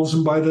pulls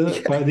him by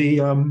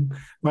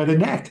the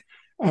neck,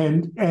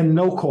 and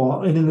no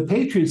call. And in the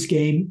Patriots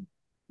game,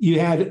 you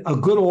had a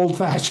good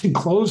old-fashioned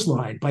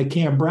clothesline by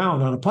Cam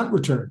Brown on a punt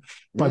return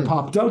by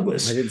Pop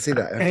Douglas. I didn't see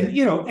that. Okay.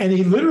 And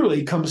he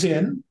literally comes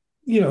in,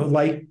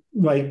 like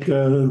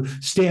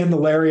Stan the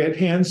Lariat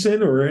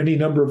Hansen or any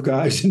number of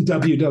guys in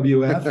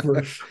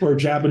WWF or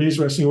Japanese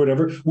wrestling or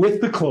whatever, with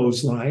the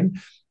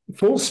clothesline,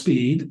 full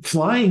speed,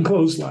 flying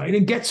clothesline,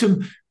 and gets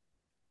him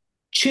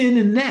chin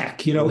and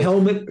neck,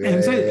 helmet.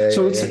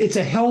 It's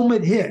a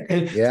helmet hit.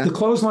 And the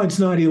clothesline's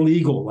not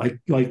illegal like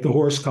the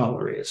horse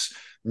collar is.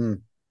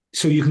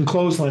 So you can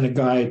clothesline a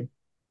guy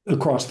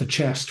across the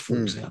chest, for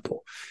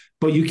example,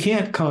 but you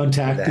can't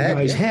contact the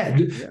guy's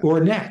head or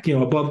neck,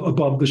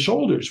 above the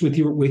shoulders with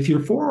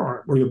your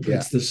forearm, or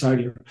it's the side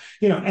of your,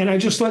 and I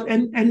just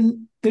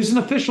and there's an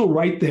official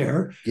right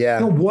there.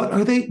 Yeah. What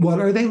are they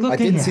looking at? I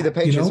didn't see the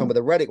Patriots one, but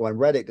the Reddick one.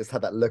 Reddick just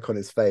had that look on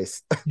his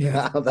face.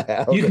 Yeah.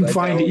 You can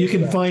find it. You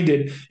can find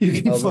it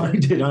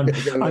on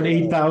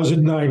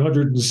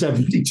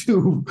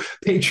 8,972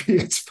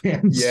 Patriots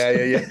fans.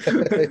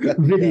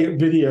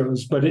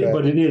 Videos, but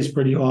it is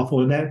pretty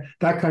awful. And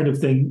that kind of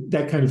thing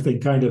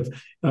kind of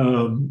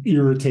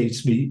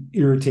irritates me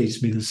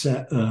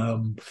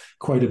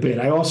quite a bit.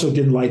 I also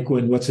didn't like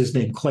when, what's his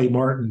name, Clay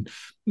Martin,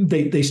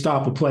 they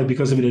stop a play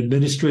because of an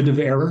administrative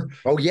error.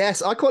 Oh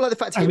yes, I quite like the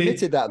fact he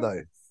admitted that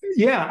though.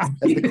 Yeah,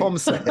 as the comm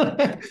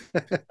said.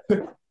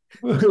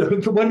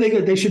 When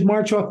they should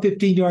march off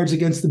 15 yards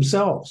against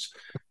themselves.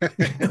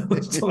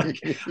 It's like,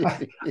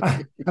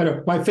 I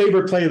don't. My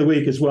favorite play of the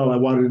week as well, I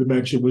wanted to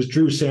mention, was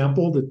Drew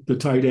Sample, the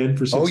tight end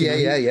for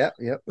Cincinnati.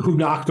 Who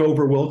knocked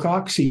over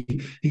Wilcox. He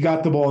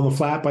got the ball in the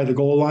flat by the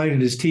goal line,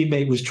 and his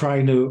teammate was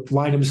trying to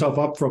line himself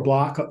up for a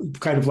block,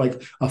 kind of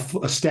like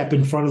a step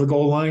in front of the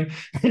goal line,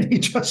 and he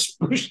just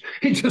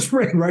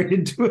ran right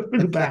into him in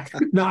the back,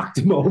 knocked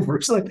him over.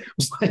 It's like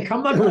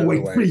I'm not going to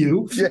wait for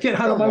you. Get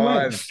out of my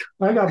way.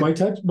 I got my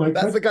touch.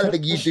 That's the kind of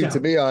thing you do to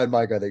me, Iron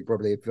Mike. I think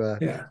probably.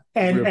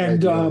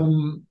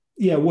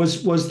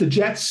 Was the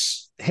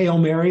Jets Hail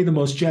Mary the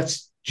most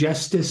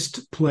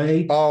Jetist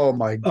play? Oh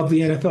my! Of the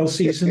NFL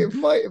season, it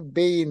might have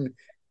been.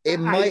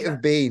 Might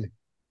have been.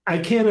 I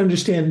can't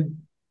understand.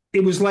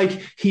 It was like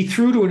he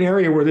threw to an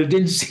area where there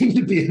didn't seem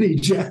to be any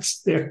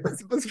Jets there.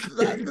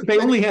 They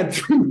only had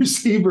 3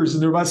 receivers,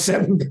 and there were about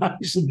 7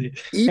 guys in the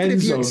Even end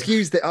if you zone.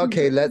 excuse that,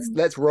 okay,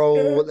 let's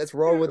roll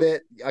with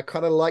it. I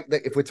kind of like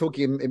that. If we're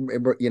talking,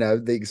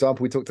 the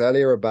example we talked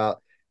earlier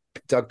about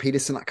Doug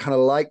Peterson, I kind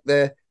of like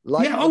the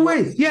Like, yeah. Oh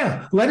wait,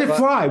 yeah. Let it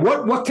fly.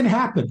 What can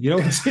happen?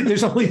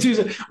 There's only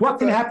two. What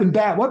can happen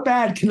bad? What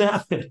bad can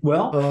happen?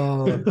 Well,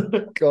 oh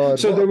God.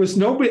 So there was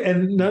nobody,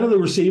 and none of the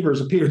receivers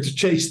appeared to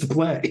chase the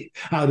play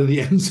out of the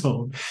end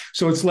zone.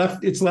 So it's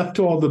left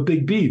to all the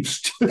big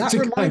beefs. That's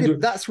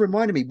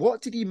reminded me.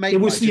 What did he make? It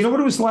was. You know what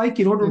it was like.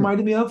 You know what it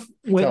reminded me of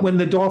when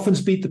the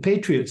Dolphins beat the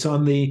Patriots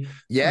on the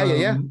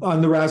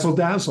on the razzle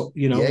dazzle.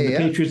 The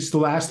Patriots. The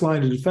last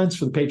line of defense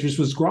for the Patriots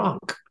was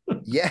Gronk.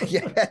 Yeah,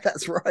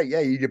 that's right. Yeah,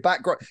 your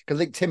background, because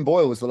I think Tim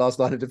Boyle was the last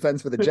line of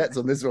defense for the Jets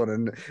on this one,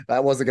 and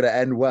that wasn't going to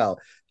end well.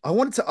 I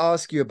wanted to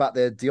ask you about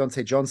the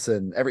Deontay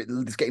Johnson.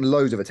 It's getting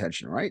loads of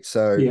attention, right?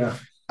 So,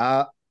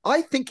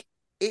 I think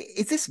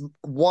is this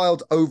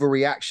wild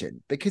overreaction,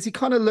 because he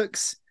kind of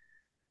looks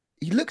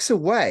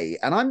away,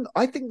 and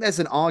I think there's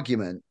an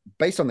argument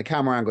based on the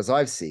camera angles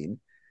I've seen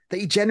that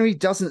he generally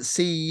doesn't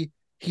see.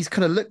 He's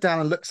kind of looked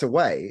down and looks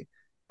away,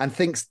 and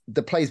thinks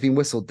the play's been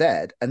whistled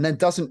dead, and then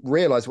doesn't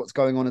realize what's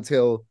going on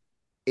until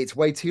it's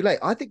way too late.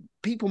 I think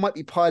people might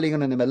be piling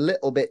on him a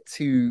little bit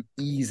too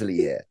easily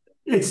here.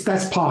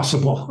 That's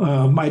possible.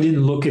 I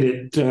didn't look at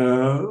it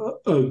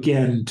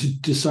again to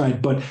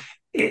decide, but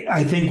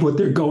I think what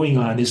they're going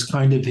on is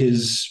kind of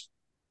his.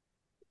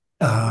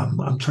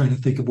 I'm trying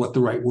to think of what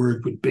the right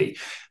word would be.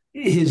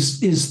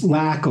 His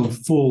lack of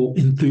full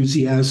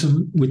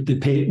enthusiasm with the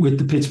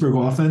Pittsburgh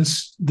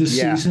offense this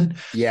season.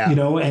 Yeah.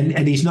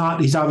 And he's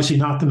obviously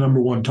not the number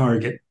one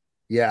target.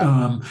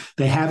 Yeah.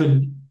 They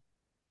haven't,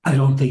 I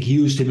don't think,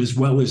 used him as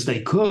well as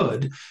they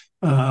could.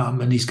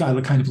 And he's got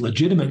a kind of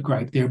legitimate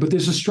gripe there. But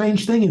there's a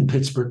strange thing in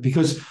Pittsburgh,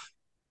 because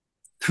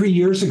 3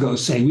 years ago,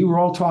 we were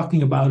all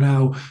talking about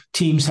how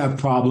teams have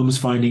problems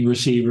finding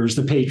receivers.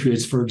 The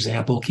Patriots, for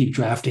example, keep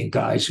drafting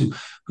guys who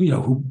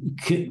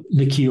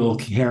N'Keal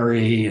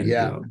Harry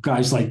and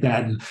guys like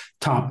that, and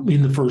top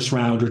in the first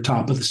round or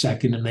top of the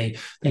second, and they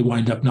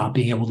wind up not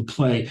being able to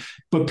play.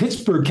 But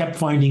Pittsburgh kept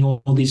finding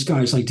all these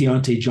guys like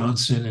Deontay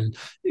Johnson, and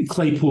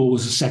Claypool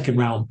was a second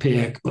round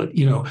pick, but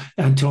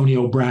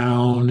Antonio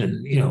Brown,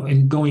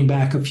 and going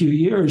back a few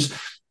years,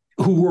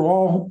 who were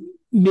all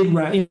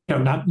mid-round,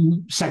 not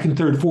second,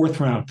 third, fourth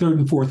round. Third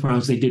and fourth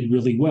rounds, they did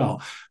really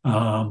well.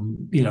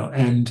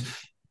 And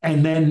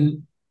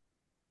then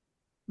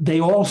they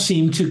all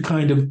seem to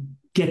kind of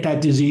get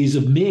that disease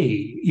of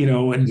me,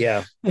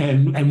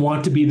 and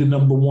want to be the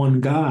number one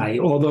guy.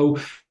 Although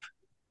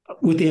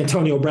with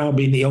Antonio Brown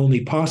being the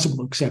only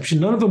possible exception,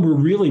 none of them were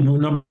really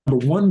number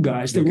one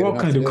guys. They were all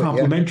kind of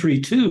complementary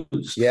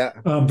twos. Yeah.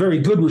 Very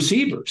good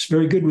receivers,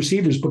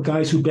 but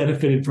guys who would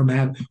benefit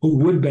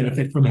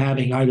from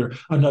having either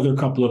another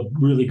couple of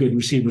really good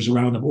receivers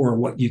around them, or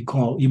what you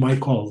might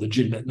call a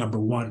legitimate number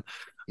one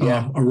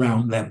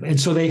around them. And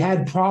so they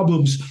had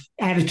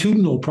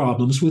attitudinal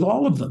problems with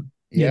all of them,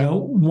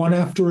 one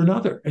after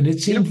another. And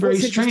it seemed very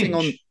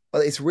strange.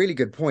 It's a really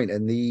good point.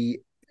 And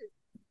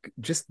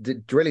just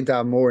drilling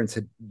down more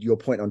into your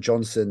point on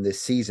Johnson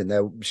this season,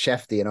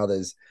 Shefty and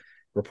others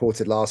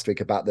reported last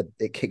week about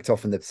it kicked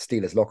off in the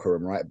Steelers locker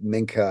room, right?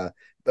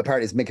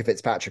 Apparently it's Minka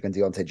Fitzpatrick and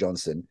Deontay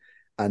Johnson.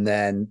 And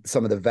then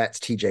some of the vets,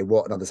 TJ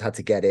Watt and others, had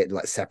to get it and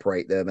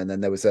separate them. And then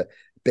there was a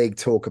big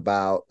talk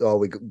about,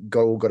 we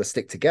all got to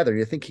stick together. And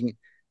you're thinking,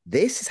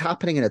 this is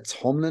happening in a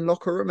Tomlin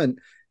locker room. And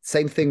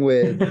same thing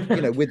with,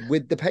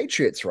 with the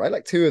Patriots, right?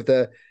 Like two of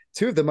the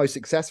most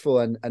successful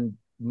and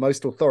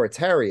most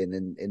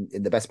authoritarian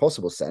in the best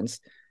possible sense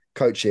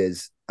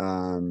coaches,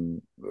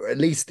 at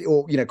least,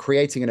 or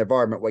creating an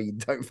environment where you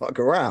don't fuck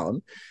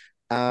around.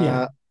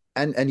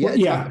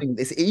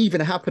 It's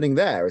even happening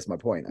there, is my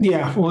point.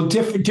 Yeah, well,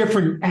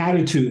 different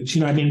attitudes.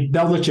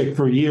 Belichick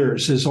for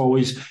years has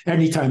always,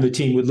 anytime the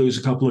team would lose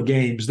a couple of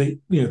games,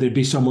 there'd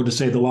be someone to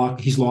say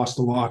he's lost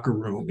the locker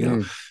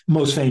room.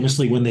 Most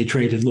famously when they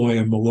traded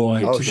Lawyer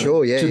Malloy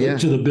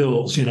to the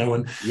Bills.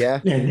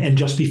 And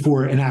just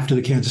before and after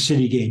the Kansas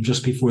City game,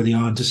 just before the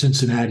on to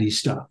Cincinnati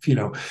stuff.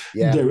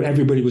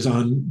 Everybody was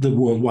on the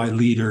worldwide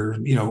leader.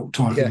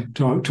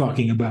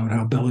 Talking about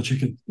how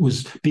Belichick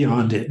was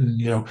beyond it,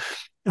 and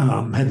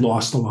had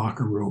lost the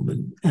locker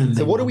room, and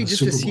so what do we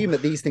just assume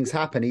that these things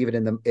happen even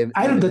in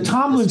the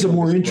Tomlin's a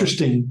more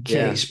interesting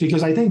case,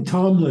 because I think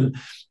Tomlin,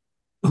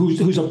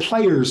 who's a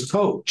player's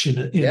coach in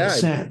a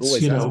sense,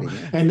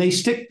 and they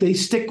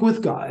stick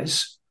with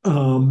guys,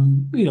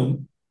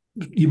 you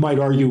might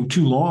argue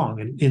too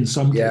long in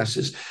some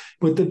cases,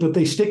 but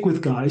they stick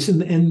with guys,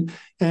 and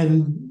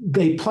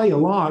they play a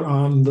lot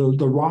on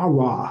the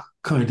rah-rah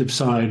kind of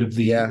side of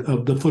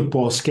the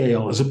football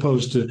scale, as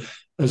opposed to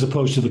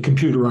the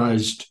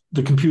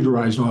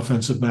computerized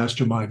offensive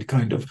mastermind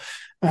kind of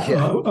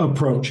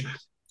approach.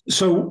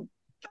 So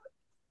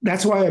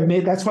that's why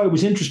it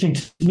was interesting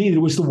to me that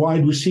it was the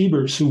wide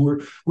receivers who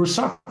were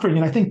suffering.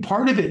 And I think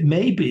part of it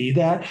may be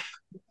that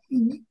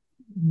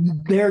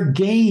their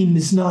game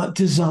is not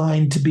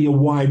designed to be a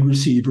wide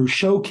receiver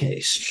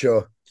showcase.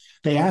 Sure.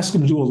 They ask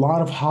them to do a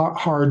lot of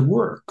hard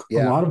work,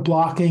 a lot of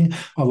blocking,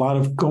 a lot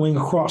of going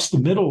across the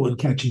middle and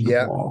catching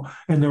the ball.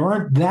 And there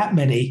aren't that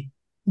many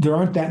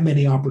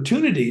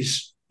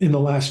opportunities in the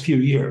last few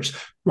years.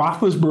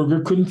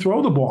 Roethlisberger couldn't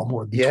throw the ball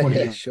more than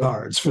 20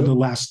 yards for the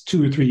last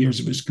 2 or 3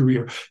 years of his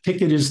career.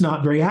 Pickett is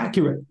not very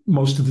accurate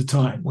most of the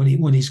time when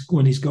he's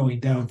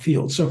going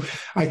downfield. So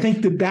I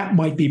think that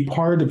might be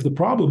part of the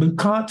problem. And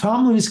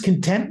Tomlin is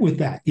content with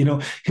that.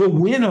 He'll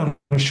win on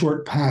a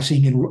short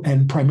passing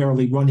and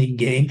primarily running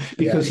game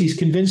because he's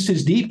convinced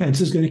his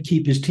defense is going to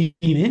keep his team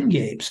in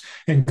games.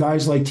 And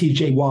guys like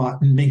T.J.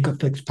 Watt and Minkah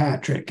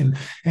Fitzpatrick and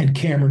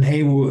Cameron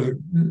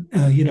Haywood,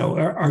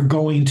 are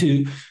going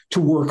to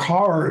work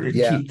hard and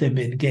keep them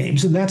in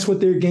games. And that's what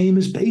their game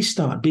is based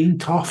on, being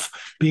tough,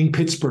 being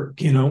Pittsburgh,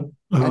 And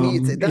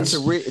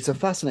it's a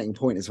fascinating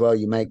point as well.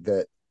 You make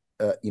that,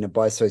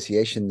 by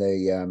association,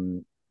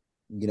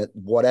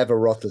 whatever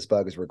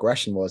Roethlisberger's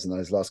regression was in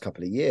those last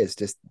couple of years,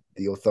 just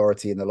the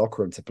authority in the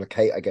locker room to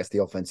placate, I guess,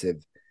 the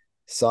offensive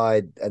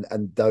side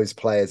and those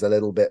players a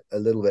little bit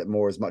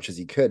more as much as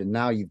he could. And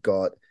now you've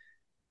got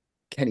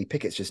Kenny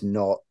Pickett's just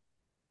not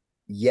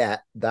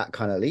yet that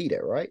kind of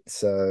leader, right?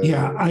 So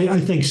yeah, I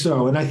think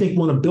so. And I think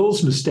one of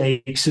Bill's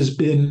mistakes has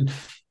been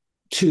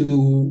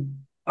to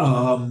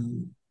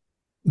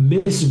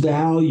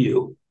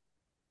misvalue.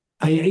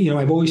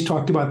 I've always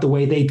talked about the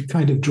way they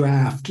kind of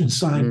draft and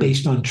sign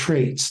based on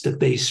traits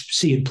that they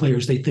see in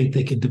players they think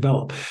they can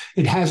develop.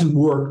 It hasn't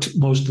worked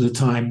most of the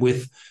time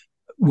with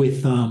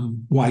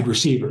wide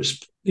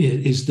receivers.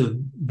 Is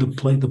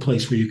the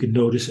place where you can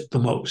notice it the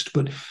most.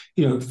 But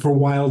for a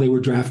while they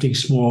were drafting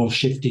small,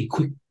 shifty,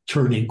 quick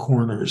turning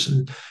corners,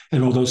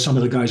 and although some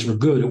of the guys were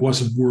good, it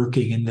wasn't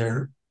working in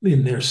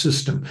their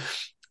system.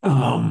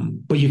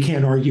 But you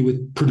can't argue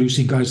with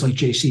producing guys like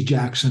J.C.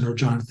 Jackson or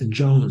Jonathan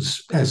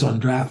Jones as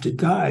undrafted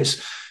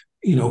guys,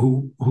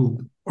 who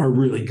are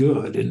really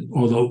good, and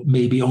although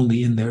maybe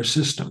only in their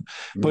system.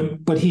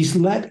 But he's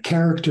let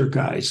character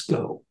guys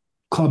go,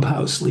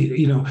 clubhouse leader.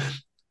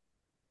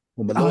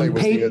 Well, Malloy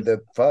was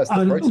the first.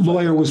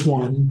 Lawyer was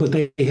one, but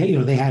they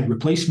had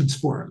replacements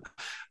for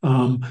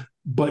him.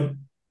 But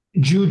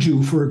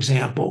Juju, for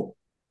example,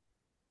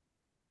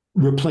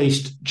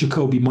 replaced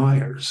Jacoby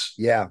Myers.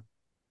 Yeah.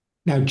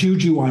 Now,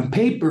 Juju on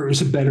paper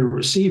is a better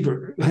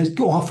receiver,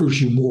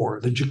 offers you more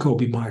than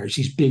Jacoby Myers.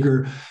 He's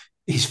bigger,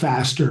 he's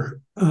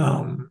faster,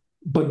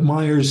 but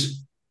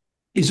Myers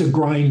is a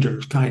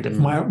grinder, kind of.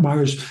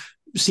 Myers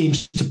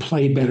seems to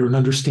play better and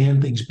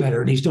understand things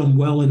better, and he's done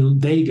well in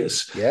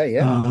Vegas.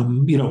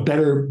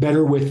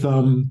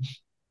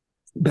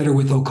 Better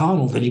with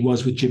O'Connell than he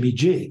was with Jimmy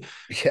G.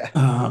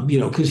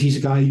 Because he's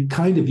a guy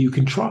kind of you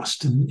can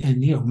trust, and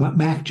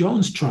Mac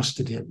Jones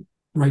trusted him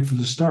right from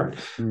the start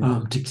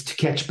to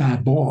catch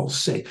bad balls.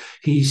 Say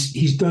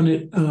he's done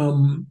it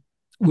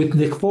with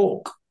Nick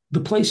Folk, the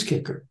place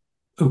kicker.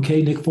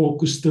 Okay, Nick Folk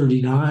was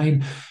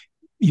 39.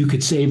 You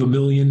could save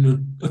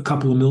a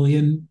couple of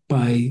million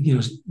by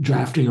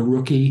drafting a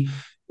rookie.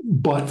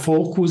 But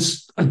Folk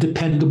was a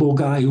dependable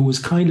guy who was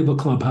kind of a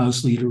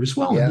clubhouse leader as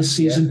well. And this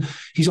season,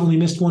 he's only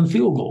missed one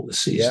field goal this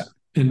season.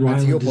 And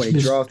Ryland to your point,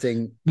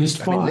 missed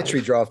 5.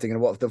 Literally drafting in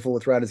the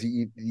fourth round, as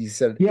you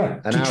said.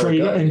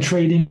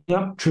 Trading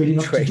up to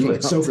do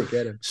it.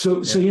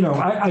 So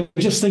I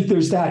just think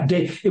there's that.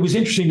 It was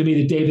interesting to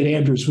me that David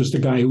Andrews was the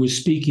guy who was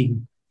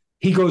speaking.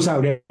 He goes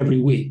out every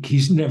week.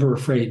 He's never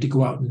afraid to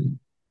go out and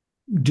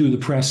do the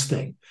press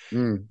thing.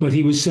 But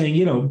he was saying,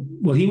 he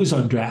was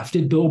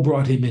undrafted. Bill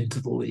brought him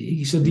into the league.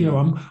 He said,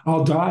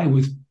 I'll die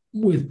with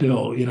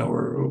Bill,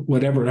 or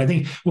whatever. And I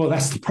think, well,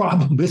 that's the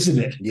problem, isn't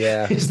it?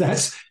 Yeah.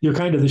 You're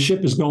kind of, the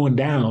ship is going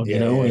down,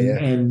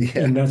 and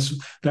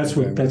that's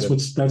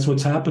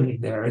what's happening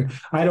there. And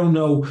I don't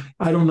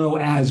know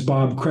as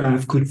Bob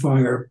Kraft could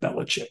fire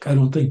Belichick. I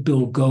don't think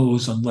Bill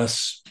goes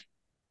unless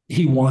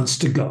he wants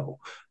to go.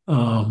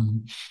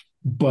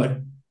 But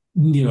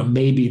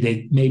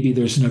maybe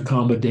there's an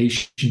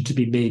accommodation to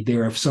be made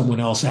there if someone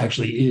else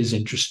actually is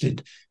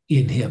interested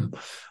in him,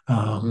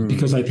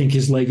 because I think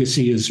his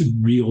legacy is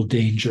in real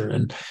danger.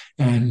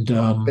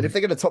 But if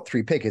they get a top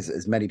 3 pick,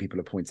 as many people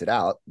have pointed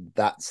out,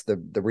 that's the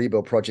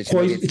rebuild project.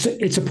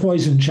 It's a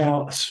poison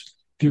chalice.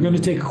 If you're going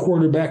to take a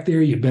quarterback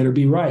there, you better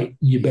be right.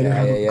 You better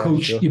have a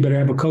coach. Sure. You better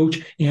have a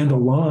coach and a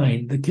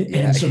line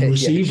and some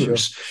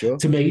receivers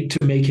to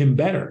make him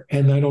better.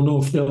 And I don't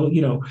know if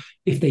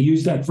if they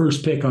use that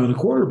first pick on a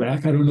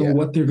quarterback, I don't know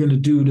what they're going to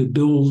do to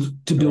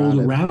build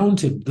around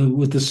him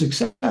with the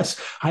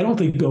success. I don't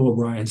think Bill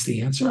O'Brien's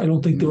the answer. I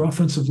don't think their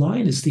offensive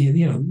line is the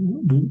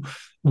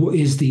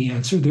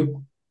answer.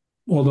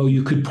 Although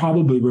you could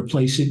probably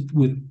replace it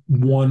with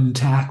one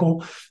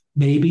tackle.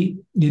 Maybe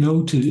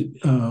to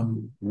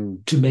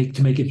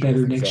make it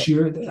better next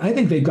year. I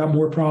think they've got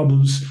more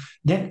problems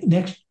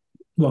next.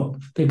 Well,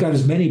 they've got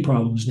as many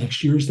problems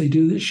next year as they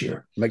do this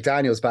year.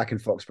 McDaniel's back in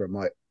Foxborough,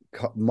 might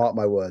mark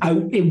my words.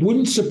 It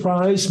wouldn't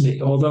surprise me,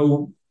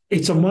 although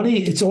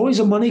It's always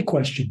a money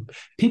question.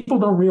 People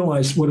don't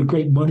realize what a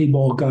great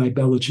Moneyball guy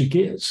Belichick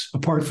is,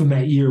 apart from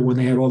that year when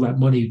they had all that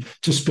money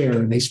to spare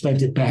and they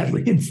spent it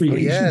badly in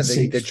free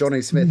agency. The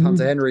Johnny Smith,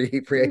 Hunter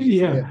Henry free agency.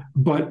 Yeah.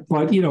 But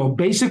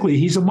basically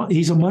he's a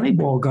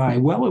Moneyball guy,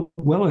 well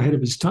ahead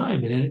of his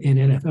time in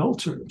NFL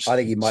terms. I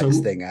think he might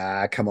just think,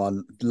 come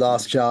on,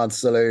 last chance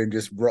saloon,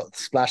 just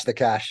splash the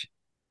cash.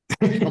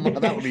 Come on,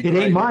 that would be it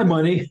great. ain't my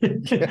money.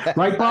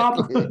 Right,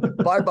 Bob?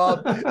 Bye,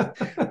 Bob.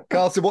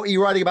 Carlson, what are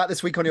you writing about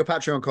this week on your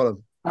Patreon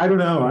column? I don't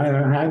know. I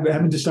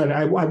haven't decided.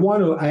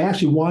 I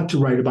actually want to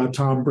write about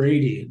Tom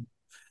Brady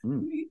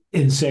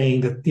in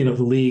saying that, the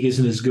league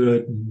isn't as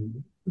good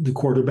and the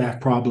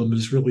quarterback problem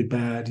is really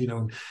bad,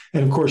 and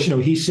of course,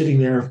 he's sitting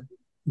there,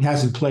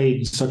 hasn't played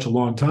in such a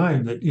long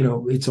time that,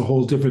 it's a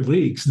whole different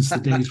league since the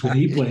days when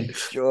he played.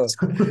 Sure.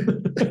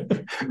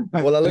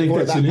 Well, I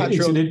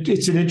think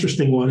it's an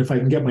interesting one if I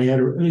can get my head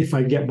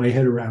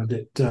around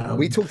it.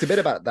 We talked a bit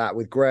about that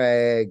with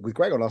Greg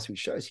on last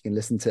week's show, so you can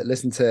listen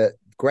to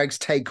Greg's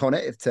take on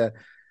it.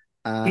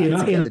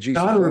 In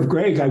honor of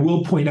Greg, I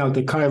will point out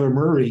that Kyler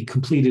Murray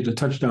completed a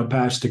touchdown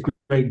pass to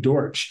Greg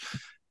Dortch,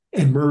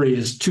 and Murray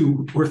is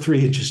 2 or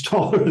 3 inches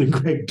taller than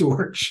Greg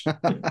Dortch.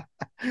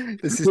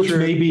 This is which true.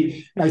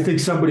 Maybe, I think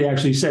somebody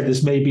actually said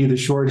this may be the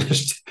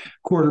shortest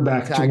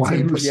quarterback to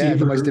wide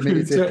receiver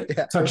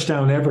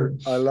touchdown ever.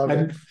 I love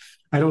it.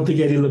 I don't think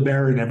Eddie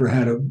LeBaron ever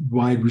had a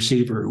wide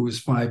receiver who was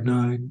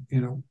 5'9".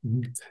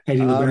 Eddie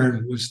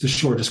LeBaron was the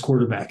shortest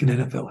quarterback in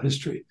NFL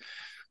history.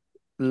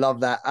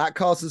 Love that. At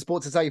Carlson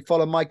Sports is how you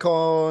follow Mike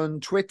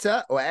on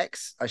Twitter, or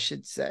X, I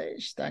should say.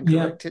 Stand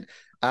corrected. Yeah.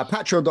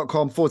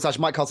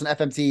 Patreon.com/Mike Carlson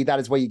FMT. That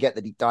is where you get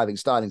the deep diving,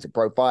 stylings, and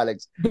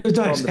profilings.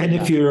 And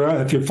if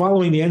you're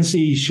following the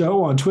NC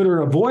show on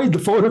Twitter, avoid the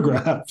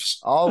photographs.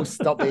 Oh,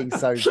 stop being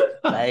so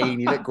vain.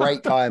 You look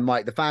great, Kai and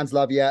Mike. The fans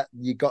love you.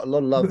 You got a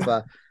lot of love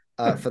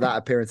for that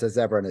appearance as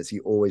ever, and as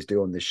you always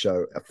do on this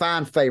show. A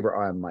fan favorite,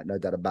 I am, Mike, no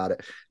doubt about it.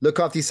 Look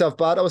after yourself,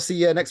 bud. I'll see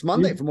you next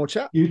Monday for more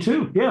chat. You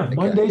too. Yeah, okay.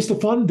 Monday's the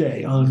fun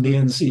day on the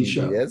NC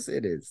show. Yes,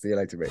 it is. See you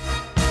later, mate.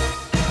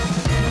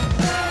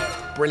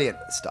 Brilliant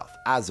stuff,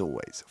 as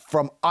always,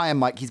 from I Am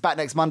Mike. He's back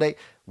next Monday.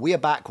 We are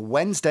back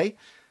Wednesday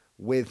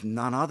with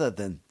none other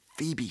than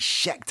Phoebe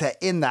Schechter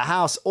in the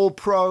house. All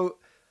pro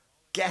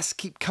guests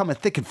keep coming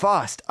thick and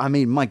fast. I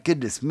mean, my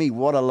goodness me,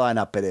 what a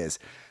lineup it is.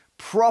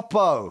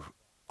 Propo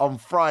on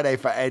Friday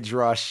for Edge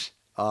Rush.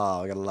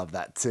 Oh, I'm going to love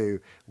that too.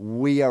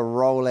 We are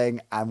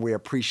rolling and we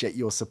appreciate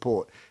your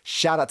support.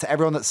 Shout out to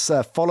everyone that's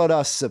followed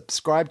us,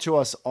 subscribed to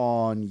us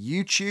on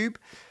YouTube.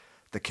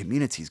 The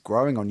community is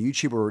growing on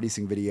YouTube. We're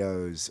releasing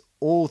videos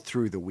all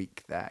through the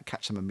week there.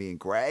 Catch some of me and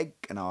Greg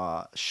and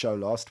our show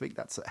last week.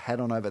 That's head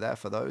on over there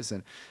for those.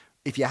 And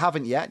if you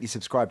haven't yet, you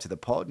subscribe to the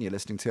pod and you're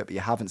listening to it, but you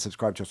haven't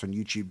subscribed to us on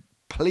YouTube,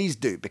 please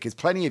do, because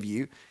plenty of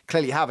you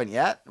clearly haven't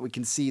yet. We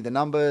can see the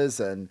numbers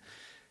and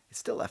it's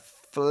still a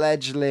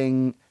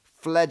fledgling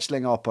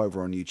up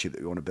over on YouTube that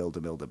we want to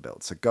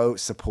build. So go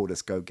support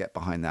us, go get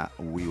behind that.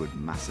 We would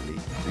massively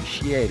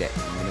appreciate it.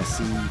 I'm going to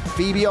see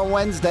Phoebe on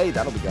Wednesday.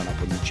 That'll be going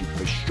up on YouTube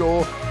for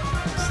sure.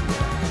 See you.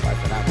 Bye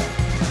for now.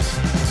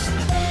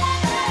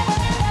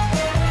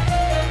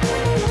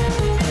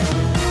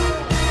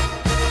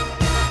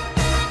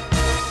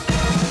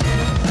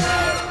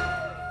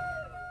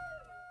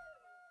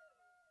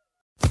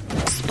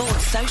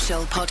 Sports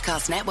Social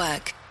Podcast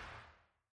Network.